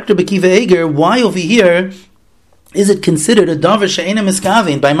 L'chayr reflect Rabbi Kiva Eger, why over here is it considered a davar she'ena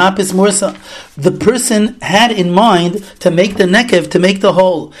miskavin by Mapis Mursa? The person had in mind to make the nekev, to make the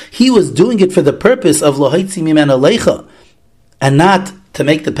hole. He was doing it for the purpose of lo haitzi mimena leicha, and not to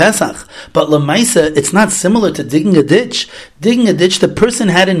make the Pesach. But lemaisa, it's not similar to digging a ditch. Digging a ditch, the person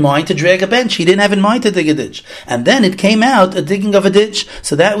had in mind to drag a bench. He didn't have in mind to dig a ditch. And then it came out a digging of a ditch.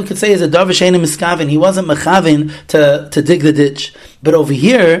 So that we could say is a davar she'ena miskavin. He wasn't mechavin to dig the ditch. But over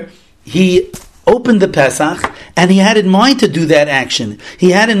here, he opened the Pesach, and he had in mind to do that action.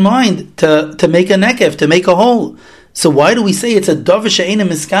 He had in mind to make a nekev, to make a hole. So why do we say it's a davar she'ena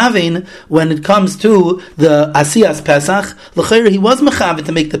miskavin when it comes to the asiyas Pesach? L'chayr, he was mechavet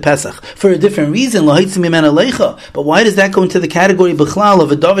to make the Pesach for a different reason. L'haitzim mimena leicha. But why does that go into the category b'chlal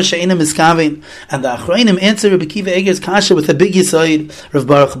of a davar she'ena miskavin? And the Acharonim answer Rabbi Kiva Eger's kasha with a big yisoid. Rav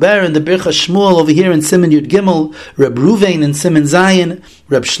Baruch Ber and the Bircha Shmuel over here in Siman Yud Gimel, Reb Ruvain in Siman Zayin,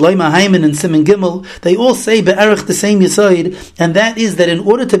 Reb Shloima Hayman in Siman Gimel, they all say be'erich the same yisoid, and that is that in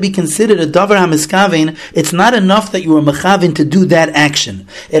order to be considered a davar hamiskavin, it's not enough that you were mechavin to do that action.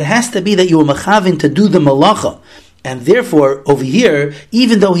 It has to be that you were mechavin to do the malacha. And therefore, over here,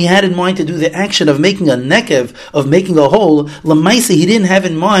 even though he had in mind to do the action of making a nekev, of making a hole, lemaisa, he didn't have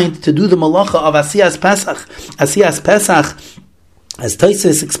in mind to do the malacha of asiyas Pesach. Asiyas Pesach, as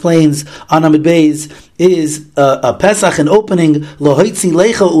Tosfos explains on Amid Beis, is a Pesach, an opening, lohoitzi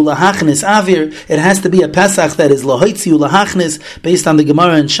leicha ulahachnis avir. It has to be a Pesach that is lohoitzi ulahachnis, based on the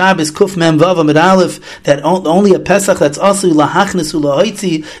Gemara in Shabbos, Kuf Mem Vav Amid Aleph, that only a Pesach that's also ulahachnis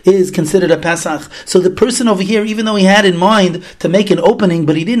ulahoitzi is considered a Pesach. So the person over here, even though he had in mind to make an opening,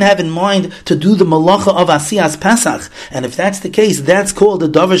 but he didn't have in mind to do the malacha of asiyas Pesach. And if that's the case, that's called a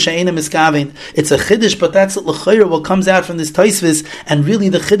davar she'ena miskavin. It's a chiddush, but that's l'chayra what comes out from this Tosfos, and really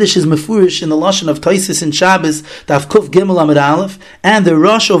the chiddush is mefurish in the lashon of Tosfos Toisis in Shabbos, Daf Kuf Gimel Amid Aleph, and the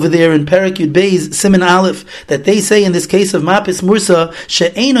Rosh over there in Perek Yud Beis, Siman Aleph, that they say in this case of Mapis Mursa,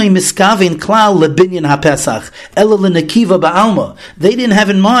 She'enoi miskavin klal lebinyan haPesach, ela lenekiva ba'alma. They didn't have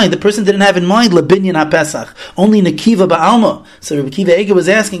in mind, the person didn't have in mind lebinyan haPesach, only nekiva ba'alma. So Rabbi Kiva Eger was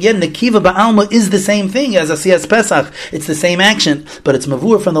asking, again, nekiva ba'alma is the same thing as Asiyas Pesach. It's the same action, but it's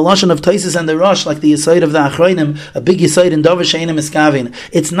mavur from the lashon of Toisis and the Rosh, like the Yisoid of the Acharonim, a big Yisoid in Dover She'ena miskavin.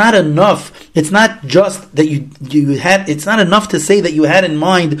 It's not enough. It's not just that you had. It's not enough to say that you had in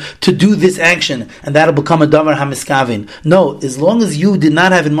mind to do this action, and that'll become a davar hamiskavin. No, as long as you did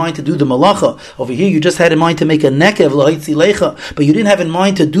not have in mind to do the malacha, over here you just had in mind to make a nekev lahaitzi lecha, but you didn't have in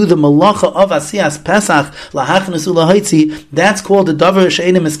mind to do the malacha of asiyas pesach lahachnesu lahaitzi. That's called the davar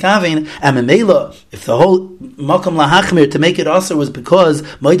she'ena miskavin. And memela, if the whole makam lahachmir to make it also was because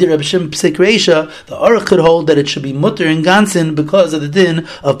Moeder Reb Shim Psik Reisha, the Aruch could hold that it should be mutter in gansin because of the din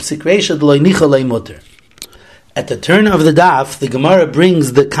of Psik Reisha d'lo nicha lei mutter. At the turn of the daf, the Gemara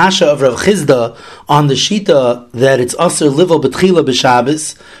brings the kasha of Rav Chizda on the shita that it's aser livel betchila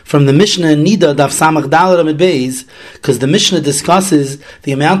b'Shabbos from the Mishnah in Nida daf samach daled amid beis, because the Mishnah discusses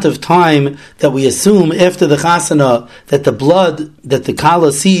the amount of time that we assume after the chasana that the blood that the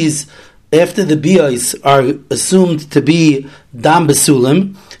kala sees after the biyos are assumed to be dam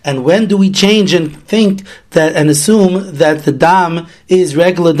besulim, and when do we change and think that and assume that the dam is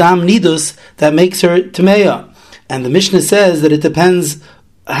regular dam nidus that makes her tameya? And the Mishnah says that it depends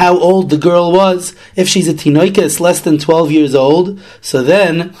how old the girl was. If she's a tinoika, it's less than 12 years old. So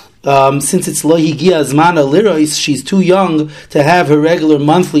then, since it's lo higia zmana lirois, she's too young to have her regular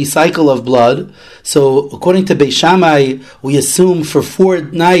monthly cycle of blood. So according to Beis Shammai, we assume for 4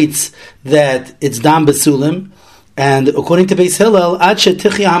 nights that it's dam besulim. And according to Beis Hillel, ad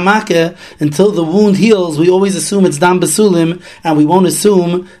shetichya hamake, until the wound heals, we always assume it's dam besulim, and we won't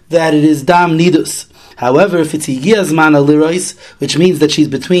assume that it is dam nidus. However, if it's higia zmana lirois, which means that she's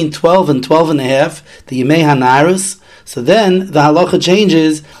between 12 and 12 and a half, the yimei hanarus, so then the halacha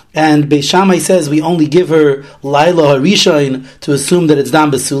changes, and Beis Shammai says we only give her laila harishon to assume that it's dam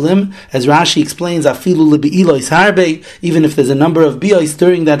besulim. As Rashi explains, afilu lebi'ilois harbe, even if there's a number of biyos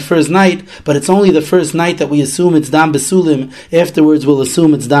during that first night, but it's only the first night that we assume it's dam besulim. Afterwards, we'll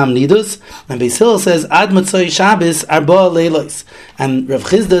assume it's dam nidus. And Beis Hillel says ad matzoi Shabbos arba leilos. And Rav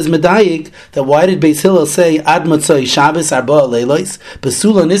Chizda is medayik that why did Beis Hillel say ad matzoi Shabbos arba leilos?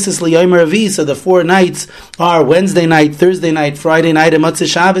 Besula nisis liyomer avi. So the 4 nights are Wednesday night, Thursday night, Friday night, and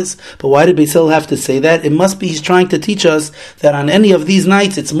Matzah Shabbos. But why did Beis Hillel have to say that? It must be he's trying to teach us that on any of these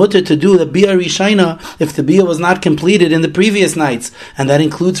nights it's mutter to do the bia rishayna if the bia was not completed in the previous nights, and that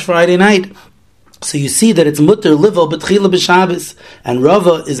includes Friday night. So you see that it's mutter livel betchila b'Shabbos, and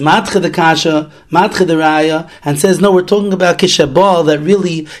Rava is matche the kasha, matche the raya, and says no, we're talking about kishabal that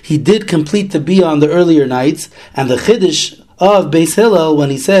really he did complete the bia on the earlier nights, and the chiddush of Beis Hillel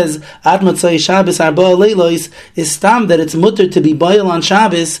when he says ad matzai Shabbos arba leilos is stam that it's mutter to be boil on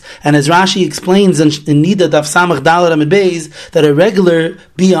Shabbos, and as Rashi explains in Nida daf samach daled amid beis that a regular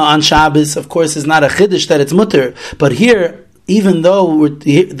bia on Shabbos of course is not a chiddush that it's mutter, but here even though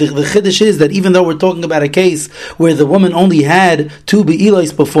the chiddush is that even though we're talking about a case where the woman only had 2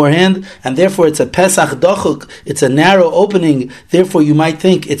 be'ilos beforehand, and therefore it's a pesach dochuk, it's a narrow opening, therefore you might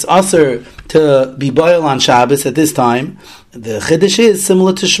think it's aser to be boil on Shabbos at this time. The chiddush is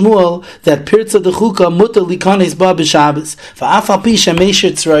similar to Shmuel that pirza de chuka mutter likanes ba b'Shabbos va'afal pi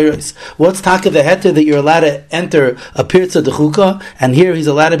shemesher tzroiros. What's taka the heter that you're allowed to enter a pirza de chuka, and here he's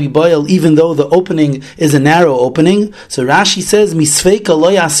allowed to be boil even though the opening is a narrow opening. So Rashi says misfeika lo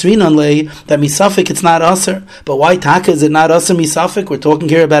yasrinan lei, that misafik it's not aser. But why taka is it not aser misafik? We're talking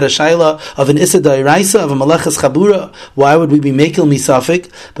here about a shaila of an issa d'oraisa, of a maleches chabura. Why would we be making misafik?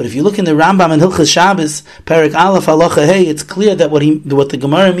 But if you look in the Rambam and Hilchas Shabbos, Perek Aleph halacha hey, it's clear that what the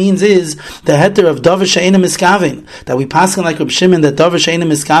Gemara means is the heter of davar she'ena miskavin, that we paskin like Reb Shimon that davar she'ena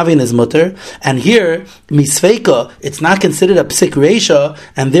miskavin is mutter, and here misfeika it's not considered a psik reisha,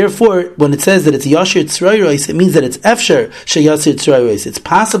 and therefore when it says that it's yashir tzroiros, it means that it's efsher sheyashir tzroiros. It's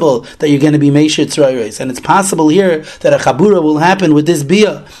possible that you're going to be meishir tzroiros, and it's possible here that a chabura will happen with this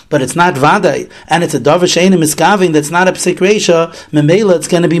bia, but it's not vaday, and it's a davar she'ena miskavin that's not a psik reisha. Memela it's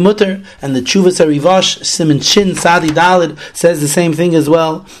going to be mutter, and the Chuvas Arivash Siman Shin Sadi Dalid says the same thing as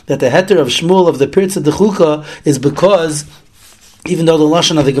well, that the heter of Shmuel of the Pirza de Chuka is because even though the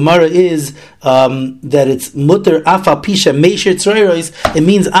lashon of the Gemara is that it's mutter afa pisha meishir tzroiros, it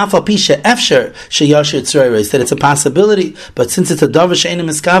means afa pisha efsher sheyashir tzroiros, that it's a possibility. But since it's a davar she'enim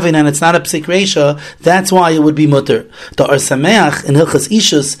miskavin and it's not a psik reisha, that's why it would be mutter. The Or Sameach in Hilchas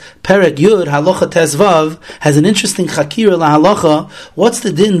Ishus Perek Yud Halacha Tezvav has an interesting chakira la halacha. What's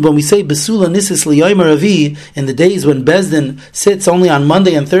the din when we say besula nisis liyomer avi in the days when Bezdin sits only on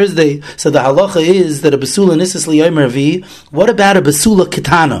Monday and Thursday? So the halacha is that a besula nisis liyomer avi. What about a besula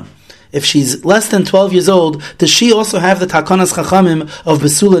kitana? If she's less than 12 years old, does she also have the takanas chachamim of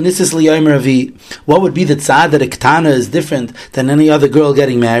besula nisis liyomer avi? What would be the tzad that a ketana is different than any other girl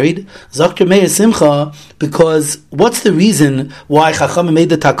getting married? Zakir Meir Simcha, because what's the reason why chachamim made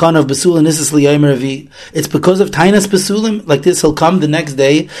the takana of besula nisis liyomer avi? It's because of tainas besulim. Like this, he'll come the next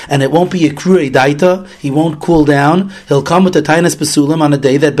day, and it won't be a krurei daita. He won't cool down. He'll come with the tainas besulim on a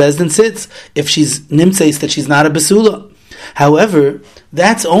day that Bezdin sits. If she's nimtzeis that she's not a besula. However,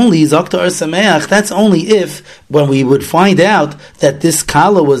 that's only Zokta Or Sameach. That's only if, when we would find out that this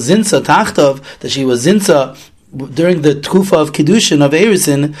Kala was Zinsa Tachtov, that she was Zinsa during the Tkufa of Kiddushin of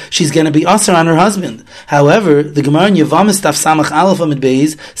Erisin, she's going to be Asar on her husband. However, the Gemara in Yavamis Taf Samach Aleph Amid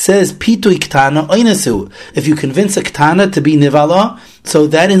Beis says, Pitui Ktana Oinasu. If you convince a Ktana to be Nivala, so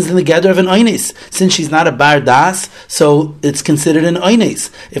that is in the gather of an oines. Since she's not a bar das, so it's considered an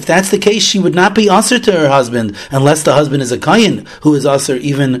oines. If that's the case, she would not be aser to her husband, unless the husband is a kayin, who is aser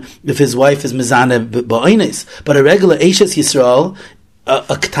even if his wife is mizane ba'oines. But a regular Eishes Yisrael,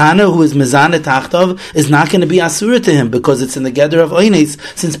 a ktana who is mezane tachtov is not going to be asura to him because it's in the gather of oines,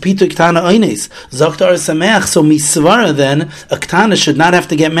 since pitu ktana oines. Zokta Or Sameach, so misvara then, a ktana should not have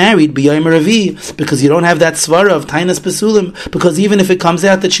to get married b'yom ravi, because you don't have that svara of tainas besulim, because even if it comes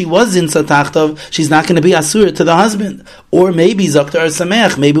out that she was in tachtov, she's not going to be asura to the husband. Or maybe Zokta Or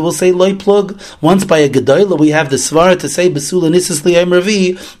Sameach, maybe we'll say loy plug, once by a gedoyla we have the svara to say besula nisis liyom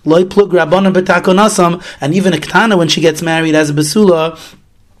ravi, loy plug rabbanon b'takonasam, and even a ktana when she gets married as a besula,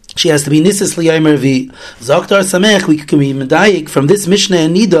 she has to be Nisis Liyomer Vi. Zokta Or Sameach, we can be medayik from this Mishnah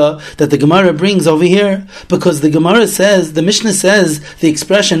and Nida that the Gemara brings over here, because the Gemara says, the Mishnah says, the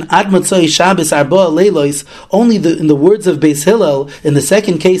expression Ad Motzoi Shabbos Arba Leilos, only in the words of Beis Hillel, in the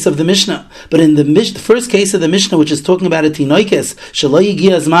second case of the Mishnah. But in the first case of the Mishnah, which is talking about a Tinoikes, Shelo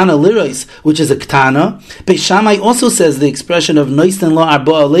Yigia Zmana Liros, which is a Ktana, Beis Shammai also says the expression of Noisten Lo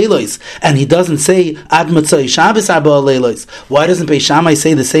Arba Leilos, and he doesn't say Ad Motzoi Shabbos Arba Leilos. Why doesn't Beis Shammai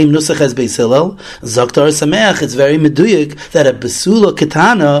say the same nusach as Beis Hillel? Zokta Or Sameach, it's very meduyik that a besula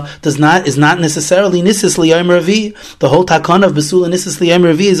ketana is not necessarily nisis liyom ravi. The whole takana of besula nisis liyom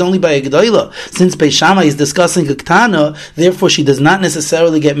ravi is only by a gedoyla. Since Beis Shammai is discussing a ketana, therefore she does not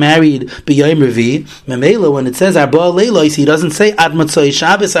necessarily get married b'yom ravi. Memela, when it says arba leilos, he doesn't say ad motzoi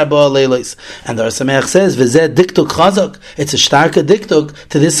Shabbos arba leilos. And the Or Sameach says v'zeh diktuk chazak. It's a starka diktuk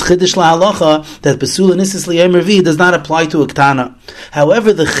to this chiddush lahalacha that besula nisis liyom ravi does not apply to a ketana.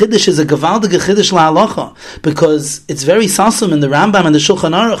 However, the chiddush is a gavaldige chiddush la'alacha, because it's very sasum in the Rambam and the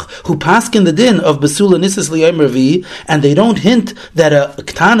Shulchan Aruch who paskin the din of besula nisis liyom ravi, and they don't hint that a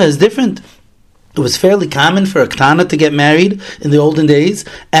ktana is different. It was fairly common for a ktana to get married in the olden days,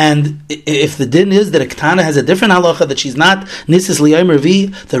 and if the din is that a ktana has a different halacha, that she's not nisis liyom ravi,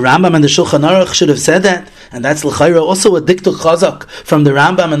 the Rambam and the Shulchan Aruch should have said that, and that's l'chayra also a diktuk chazak from the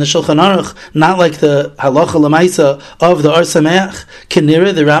Rambam and the Shulchan Aruch, not like the halacha l'maisa of the Or Sameach.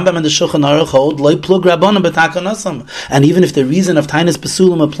 Kinira, the Rambam and the Shulchan Aruch hold loy plug rabbanon b'takonasam, and even if the reason of tainas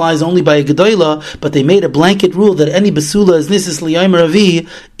besulim applies only by a gedoyla, but they made a blanket rule that any besula is nisis liyom ravi,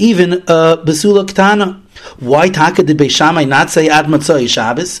 even a besula ktana. Why taka did Beis Shammai not say Ad Motzoi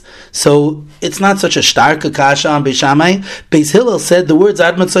Shabbos? So it's not such a stark kasha on Beis Shammai. Beis Hillel said the words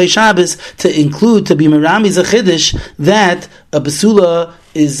Ad Motzoi Shabbos to include, to be Merami Zachiddish, that a besula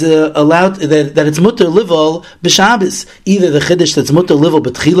is allowed, that it's mutter livel b'Shabbos. Either the chiddush that's mutter livel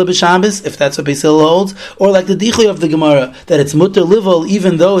b'tchila b'Shabbos, if that's what Beis Hillel holds, or like the dichoy of the Gemara, that it's mutter livel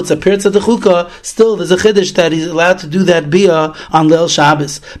even though it's a pirza dechukah, still there's a chiddush that he's allowed to do that bia on Leil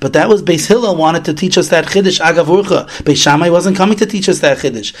Shabbos. But that was Beis Hillel wanted to teach us that chiddush agavurcha. Beis Shammai wasn't coming to teach us that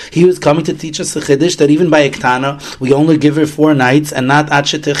chiddush. He was coming to teach us the chiddush that even by a ktana, we only give her 4 nights and not ad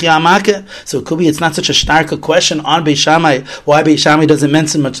shetichya amake. So it could be it's not such a stark a question on Beis Shammai, why Beis Shammai doesn't mention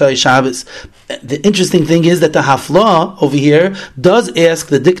mention Motzei Shabbos. The interesting thing is that the Hafla over here does ask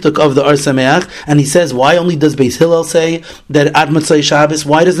the diktuk of the Or Sameach, and he says, why only does Beis Hillel say that Ad Motzei Shabbos?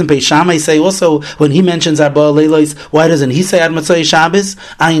 Why doesn't Beis Shammai say also, when he mentions Arba Leilos, why doesn't he say Ad Motzei Shabbos?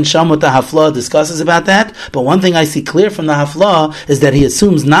 Ayin Shamot the Hafla discusses about that, but one thing I see clear from the Hafla is that he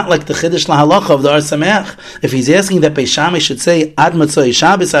assumes not like the Chiddush LaHalacha of the Or Sameach. If he's asking that Beis Shammai should say Ad Motzei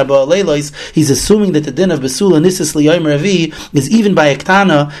Shabbos Arba Leilos, he's assuming that the din of Besula Nisis L'Yom Revi is even by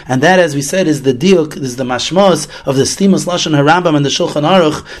Ektana, and that, as we said, is the diuk, is the mashmos of the Stimus Lashon HaRambam and the Shulchan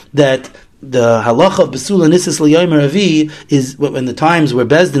Aruch, that the halacha of Besula Nisis L'Yom Revi is when the times where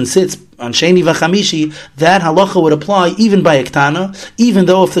Bezdin sits on Sheni V'Chamishi, that halacha would apply even by Ektana, even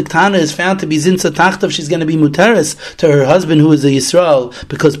though if the Ektana is found to be Zinsa Tachtav, she's going to be muteres to her husband who is a Yisrael,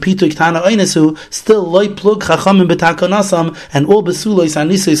 because Pitu Ektana Oynesu, still Loi Plug Chachamim B'Takonasam, and all Besulos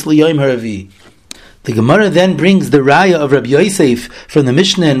Anisis L'Yom Revi. The Gemara then brings the raya of Rabbi Yosef from the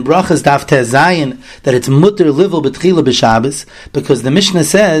Mishnah in Brachas Daf Tez Zayin that it's mutter livul b'tchila b'Shabbos, because the Mishnah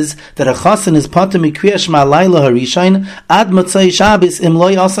says that a chasen is pater mikriya shma layla harishain ad motzei Shabbos im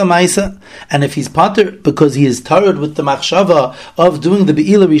lo yasa ma'isa, and if he's pater because he is tarud with the machshava of doing the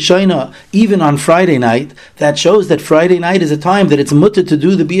be'ila rishayna even on Friday night, that shows that Friday night is a time that it's mutter to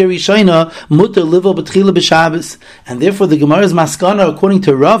do the be'ila rishayna, mutter livul b'tchila b'Shabbos, and therefore the Gemara's maskana according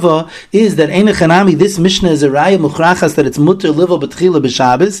to Rava is that ein chanami, this Mishnah is a raya muchrachas that it's mutter liva b'tchila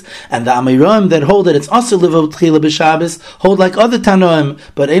b'Shabbos, and the Amiroim that hold that it's also liva b'tchila b'Shabbos hold like other Tanoim.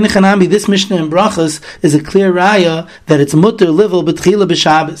 But ein chanami, this Mishnah in Brachas is a clear raya that it's mutter liva b'tchila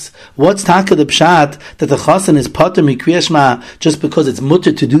b'Shabbos. What's taka the pshat that the chasen is pater mikriya shma just because it's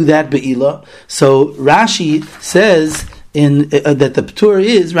mutter to do that be'ila? So Rashi says that the Ptur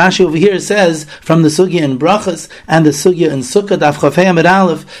is, Rashi over here says from the Sugya in Brachas and the Sugya in Sukkah Daf Chafei Amid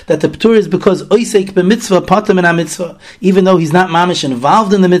Aleph that the Ptur is because Oisek b'mitzvah pater min ha-mitzvah, even though he's not mamish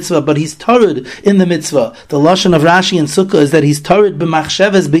involved in the mitzvah, but he's tarud in the mitzvah. The lashon of Rashi in Sukkah is that he's tarud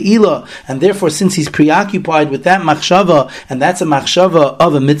b'machshavas be'ila, and therefore since he's preoccupied with that machshava, and that's a machshava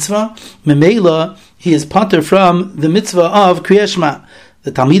of a mitzvah, memela he is pater from the mitzvah of Kriyas Shema.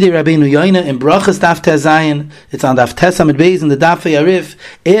 The Talmidei Rabbeinu Yoina in Brachas Daf Tez Zayin, it's on Daf Tes Amid Beis in the Daf Yarif,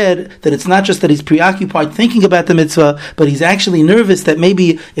 that it's not just that he's preoccupied thinking about the mitzvah, but he's actually nervous that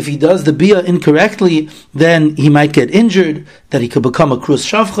maybe if he does the bia incorrectly, then he might get injured, that he could become a krus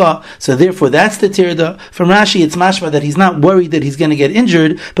shavcha. So therefore, that's the tirda. From Rashi, it's mashma that he's not worried that he's going to get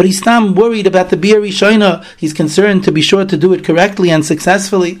injured, but he's not worried about the bia rishayna. He's concerned to be sure to do it correctly and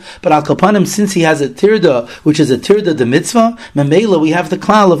successfully. But al kapanim, since he has a tirda, which is a tirda de mitzvah, memela we have the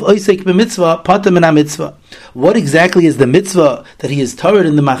klal of oisek b'mitzvah pater min ha-mitzvah. What exactly is the mitzvah that he is tarud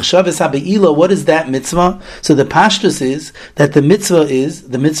in the machshavas ha-be'ila? What is that mitzvah? So the pashtus is that the mitzvah is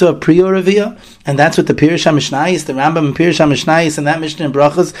the mitzvah of priya revia, and that's what the Pirush HaMishnayis, the Rambam in Pirush HaMishnayis, and that Mishnah in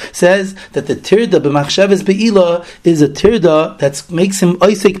Brachas says that the tirda b'machshavas be'ila is a tirda that makes him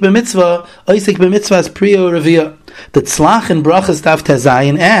oisek b'mitzvah. Oisek b'mitzvah is priya revia. The Tzlach in Brachas Daf Tez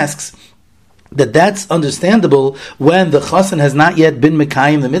Zayin asks that that's understandable when the chasen has not yet been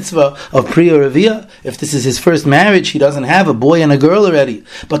mekayim the mitzvah of priya revia. If this is his first marriage, he doesn't have a boy and a girl already.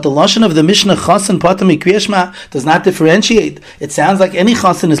 But the lashon of the Mishnah chasen pater mikriya shma does not differentiate. It sounds like any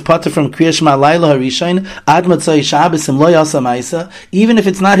chasen is pater from kriya shma layla harishain ad motzei Shabbos im lo yasa ma'isa, even if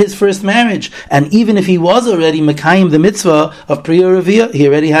it's not his first marriage, and even if he was already mekayim the mitzvah of priya revia, he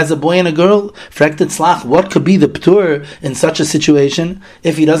already has a boy and a girl. Frektet tzlach, what could be the ptur in such a situation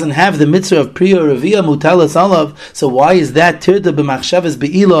if he doesn't have the mitzvah of priya revia mutalas alav? So why is that tirda b'machshavas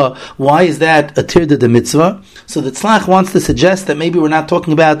be'ila? Why is that a tirda de mitzvah? So the tzlach wants to suggest that maybe we're not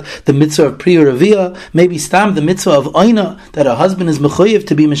talking about the mitzvah of priya revia, maybe stam the mitzvah of oina, that a husband is mechuyev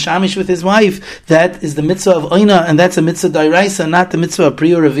to be mishamish with his wife. That is the mitzvah of oina, and that's a mitzvah dairaisa, not the mitzvah of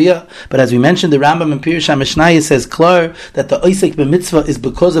priya revia. But as we mentioned, the Rambam in Pirush HaMishnayis says klar that the oisek b'mitzvah is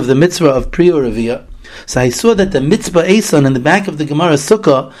because of the mitzvah of priya revia. So I saw that the mitzvah Eson in the back of the Gemara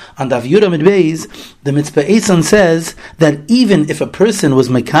Sukkah on Daf Yud Amid Beis, the mitzvah Eson says that even if a person was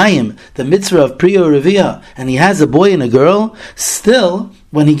mekayim the mitzvah of priya revia and he has a boy and a girl, still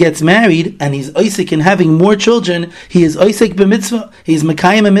when he gets married and he's oisek in having more children, he is oisek b'mitzvah. He's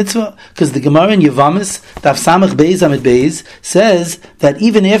mekayim a mitzvah, because the Gemara in Yevamis Daf Samach Beis Amid Beis says that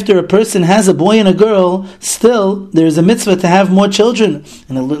even after a person has a boy and a girl, still there is a mitzvah to have more children,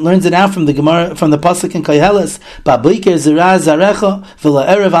 and it learns it out from the Gemara, from the pasuk in Koheles, Ba'boker zirah zarecha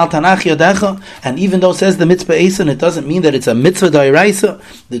v'la'erev al tanach yodecha. And even though it says the mitzvah Eson, it doesn't mean that it's a mitzvah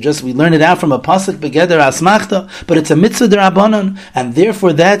d'oraisa. We learn it out from a pasuk begeder asmachta, but it's a mitzvah d'rabanan, and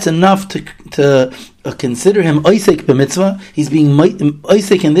therefore that's enough to to consider him oisek b'mitzvah. He's being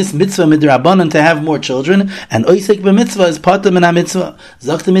oisek in this mitzvah midrabanan to have more children, and oisek b'mitzvah is patur min ha-mitzvah.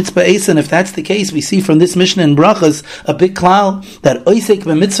 Zok the mitzvah eisen. If that's the case, we see from this Mishnah in Brachas a big klal that oisek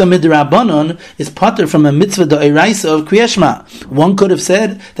b'mitzvah midrabanan is patur from a mitzvah da'iraisa of kriyashma. One could have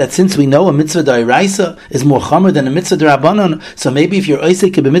said that since we know a mitzvah da'iraisa is more chamer than a mitzvah d'rabanan, so maybe if you're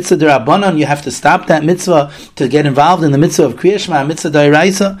oisek b'mitzvah d'rabanan, you have to stop that mitzvah to get involved in the mitzvah of kriyashma, mitzvah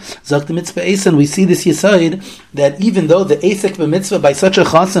da'iraisa. Zok the mitzvah eisen. We see this yisoid that even though the Asek b'mitzvah by such a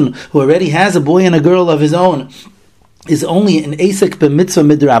chassan who already has a boy and a girl of his own is only an Asek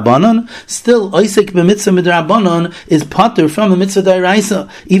b'mitzvah midrabanan, still Asek b'mitzvah midrabanan is pater from a mitzvah d'iraisa,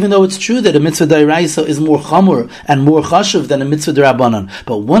 even though it's true that a mitzvah d'iraisa is more chamur and more chashuv than a mitzvah d'rabanan.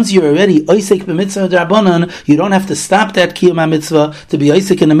 But once you're already Asek b'mitzvah midrabanan, you don't have to stop that kiyum mitzvah to be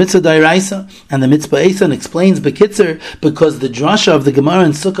Asek in a mitzvah d'iraisa. And the mitzvah Eisan explains bekitzer, because the drasha of the Gemara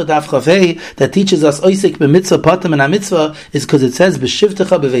in Sukkot Daf Chavei that teaches us Asek b'mitzvah pater min ha-mitzvah is because it says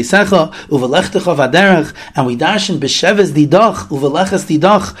b'shivtecha b'veisecha uvelechtecha v'aderech, and we darshan Sheves didach uveleches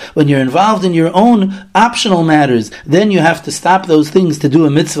didach. When you're involved in your own optional matters, then you have to stop those things to do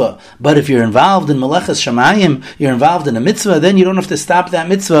a mitzvah. But if you're involved in meleches shamayim, you're involved in a mitzvah, then you don't have to stop that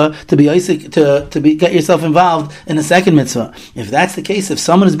mitzvah to be Isaac, get yourself involved in a second mitzvah. If that's the case, if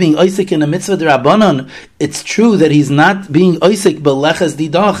someone is being Isaac in a mitzvah d'rabanan, it's true that he's not being Isaac beleches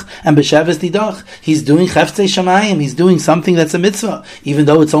didach and b'sheves didach. He's doing cheftzei shamayim. He's doing something that's a mitzvah, even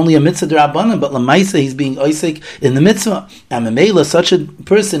though it's only a mitzvah d'rabanan. But lemaisa, he's being Isaac in the mitzvah. And Mamela, such a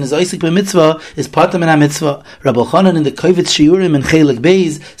person is Isaac b'mitzvah, is patur min ha-mitzvah. Rabbi Chanan in the Kovetz Shiurim in Chelik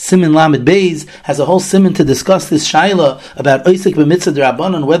Beis, Simin Lamed Beis, has a whole simin to discuss this shaila about Isaac b'mitzvah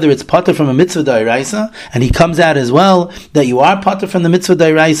d'rabanan, whether it's patur from a mitzvah d'iraisa, and he comes out as well that you are patur from the mitzvah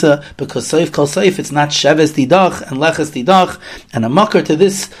d'iraisa because soif kol soif, it's not sheves didach and leches didach. And a makar to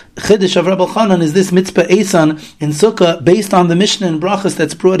this chiddush of Rabbi Chanan is this mitzvah Eisan in Sukkah, based on the Mishnah in Brachas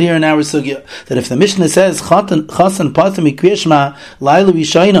that's brought here in our sugya, that if the Mishnah says chasan patur mikriyashma laila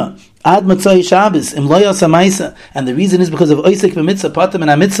rishayna ad matzai Shabbos im lo yasa ma'isa, and the reason is because of oisek b'mitzvah patur min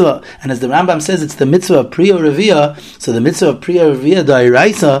ha-mitzvah, and as the Rambam says, it's the mitzvah of priya revia. So the mitzvah of priya revia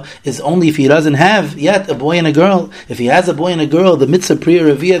da'iraisa is only if he doesn't have yet a boy and a girl. If he has a boy and a girl, the mitzvah priya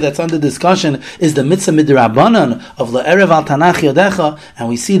revia that's under discussion is the mitzvah midrabanan of la'erev al tanach yodecha, and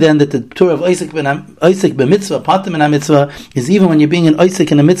we see then that the Torah of oisek b'mitzvah patur min ha-mitzvah is even when you're being an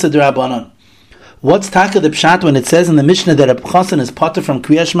oisek in a mitzvah d'rabanan. What's taka the pshat when it says in the Mishnah that a chassan is patur from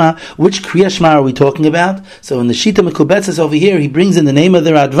kriyashma? Which kriyashma are we talking about? So in the Shita Mekubetzes over here, he brings in the name of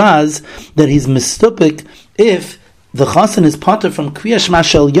the Radvaz that he's mistupik if the chassan is patur from kriyashma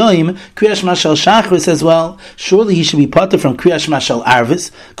shel yoim, kriyashma shel shachris as well. Surely he should be patur from kriyashma shel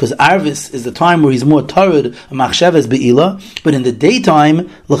arvis, because arvis is the time where he's more tarud machshavas be'ilah. But in the daytime,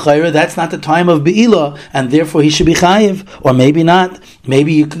 l'chayra, that's not the time of be'ilah, and therefore he should be chayiv. Or maybe not.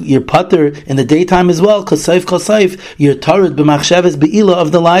 Maybe you're patur in the daytime as well, because saif kol saif, you're tarud b'machshavas be'ilah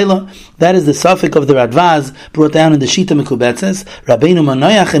of the laila. That is the suffix of the Radvaz brought down in the Shita Mekubetzes. Rabbeinu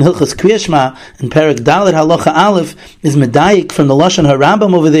Manoyach in Hilchas Kriyashma in Perek Dalet Halacha Aleph is medayik from the Lashon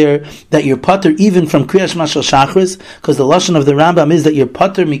HaRambam over there that you're patur even from Kriyashma shel Shachris, because the Lashon of the Rambam is that you're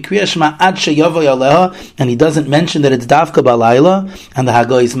patur mi Kriyashma ad sheyavoy aleha, and he doesn't mention that it's davka balayla. And the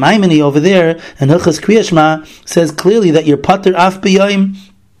Hagoyis Maimoni over there in Hilchas Kriyashma says clearly that you're patur af b'yoyim.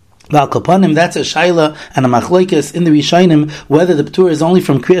 That's a shaila and a machlokes in the Rishonim whether the ptur is only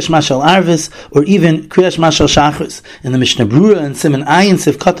from Kriyashma shel Arvis or even Kriyashma shel Shachris. In the Mishnah Brura and Siman Ayin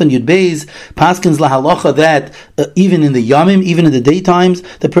Sif Katan Yud Beis paskins lahalacha that even in the Yamim, even in the daytimes,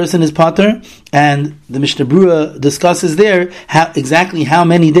 the person is patur. And the Mishnah Brura discusses there exactly how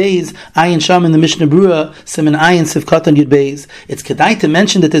many days Ayin Sham in the Mishnah Brura Siman Ayin Sif Katan Yud Beis. It's kedai to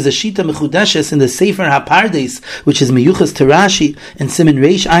mention that there's a shita mechudeshes in the Sefer HaPardes, which is Meyuchas Terashi and Siman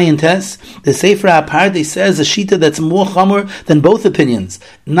Reish Ayin Tes. The Sefer HaPardes says a shita that's more chamor than both opinions.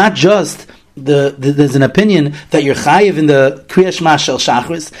 Not just there's an opinion that you're chayiv in the Kriyashma shel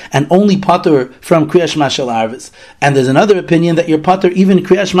Shachris and only patur from Kriyashma shel Arvis, and there's another opinion that you're patur even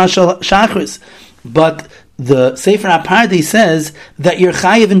Kriyashma shel Shachris. But the Sefer HaPardes says that you're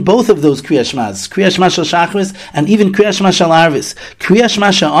chayiv in both of those Kriyashmas, Kriyashma shel Shachris and even Kriyashma shel Arvis.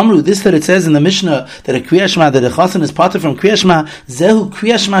 Kriyashma shel Amru, this that it says in the Mishnah that a Kriyashma, that a chassan is patur from Kriyashma, zehu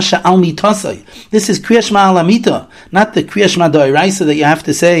Kriyashma she'al mitasai. This is Kriyashma al amita, not the Kriyashma d'oraisa that you have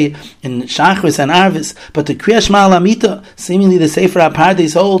to say in Shachris and Arvis, but the Kriyashma al amita. Seemingly the Sefer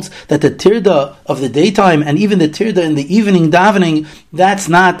HaPardes holds that the tirda of the daytime and even the tirda in the evening davening, that's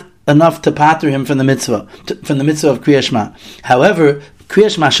not enough to pater him from the mitzvah, of Kriyashma. However,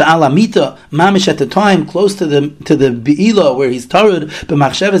 Kriyash Masha'al Amita, mamish at the time, close to the Be'ila, where he's tarud,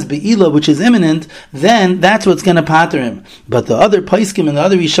 b'machshavas Be'ila, which is imminent, then that's what's going to pater him. But the other Paiskim and the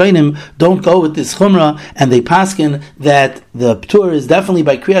other Rishonim don't go with this Chumrah, and they paskin that the Ptur is definitely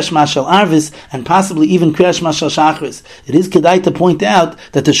by Kriyash Mashal Arvis, and possibly even Kriyash Mashal Shachris. It is kedai to point out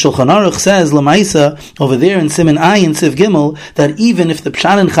that the Shulchan Aruch says, Lamaisa, over there in Siman Ayin Siv Gimel, that even if the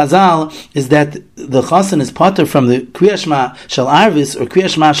Pshat in Chazal is that the Chasen is pater from the Kriyash Mashal Arvis, or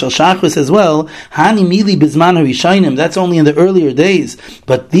Kriyash Mashal Shachris as well, Hani Mili Bizman HaRishayim, that's only in the earlier days.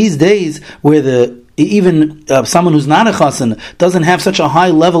 But these days, where even someone who's not a chasen doesn't have such a high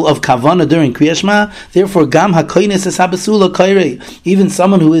level of kavana during kriyashma, therefore gam hakoines es habesula kairei. Even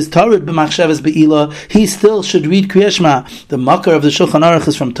someone who is tarid b'machshavas be'ila, he still should read kriyashma. The makar of the Shulchan Aruch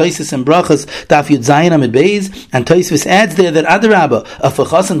is from Tosfos and Brachas Daf Yud Zayin Amid Beis, and Tosfos adds there that adarabba, if a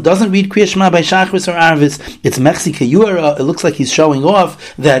chasen doesn't read kriyashma by shachris or arvis, it's mechsi keyura. It looks like he's showing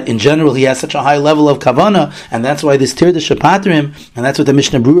off that in general he has such a high level of kavana, and that's why this tir de shapatrim, and that's what the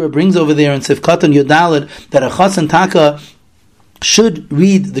Mishnah Brura brings over there in Sifkat and Yudalad, that a chasen taka should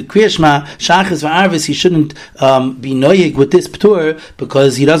read the Kriyashma, Shachris v'Arvis. He shouldn't be noyig with this ptur,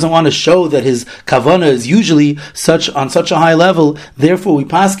 because he doesn't want to show that his kavana is usually on such a high level. Therefore, we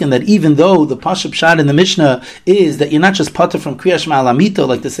paskin that even though the Pashup Pshat in the Mishnah is that you're not just pater from Kriyashma alamito,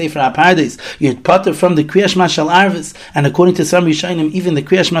 like the Sefer HaPardes, you're pater from the Kriyashma shal Arvis, and according to some Rishonim, even the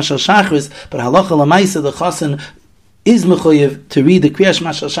Kriyashma shal Shachris, but halacha lamaisa, the chasen is mechoyev to read the Kriyash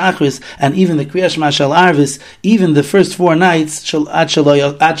Mashal Shachris and even the Kriyash Mashal Arvis, even the first 4 nights, shal ad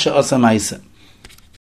sha'asa maisa.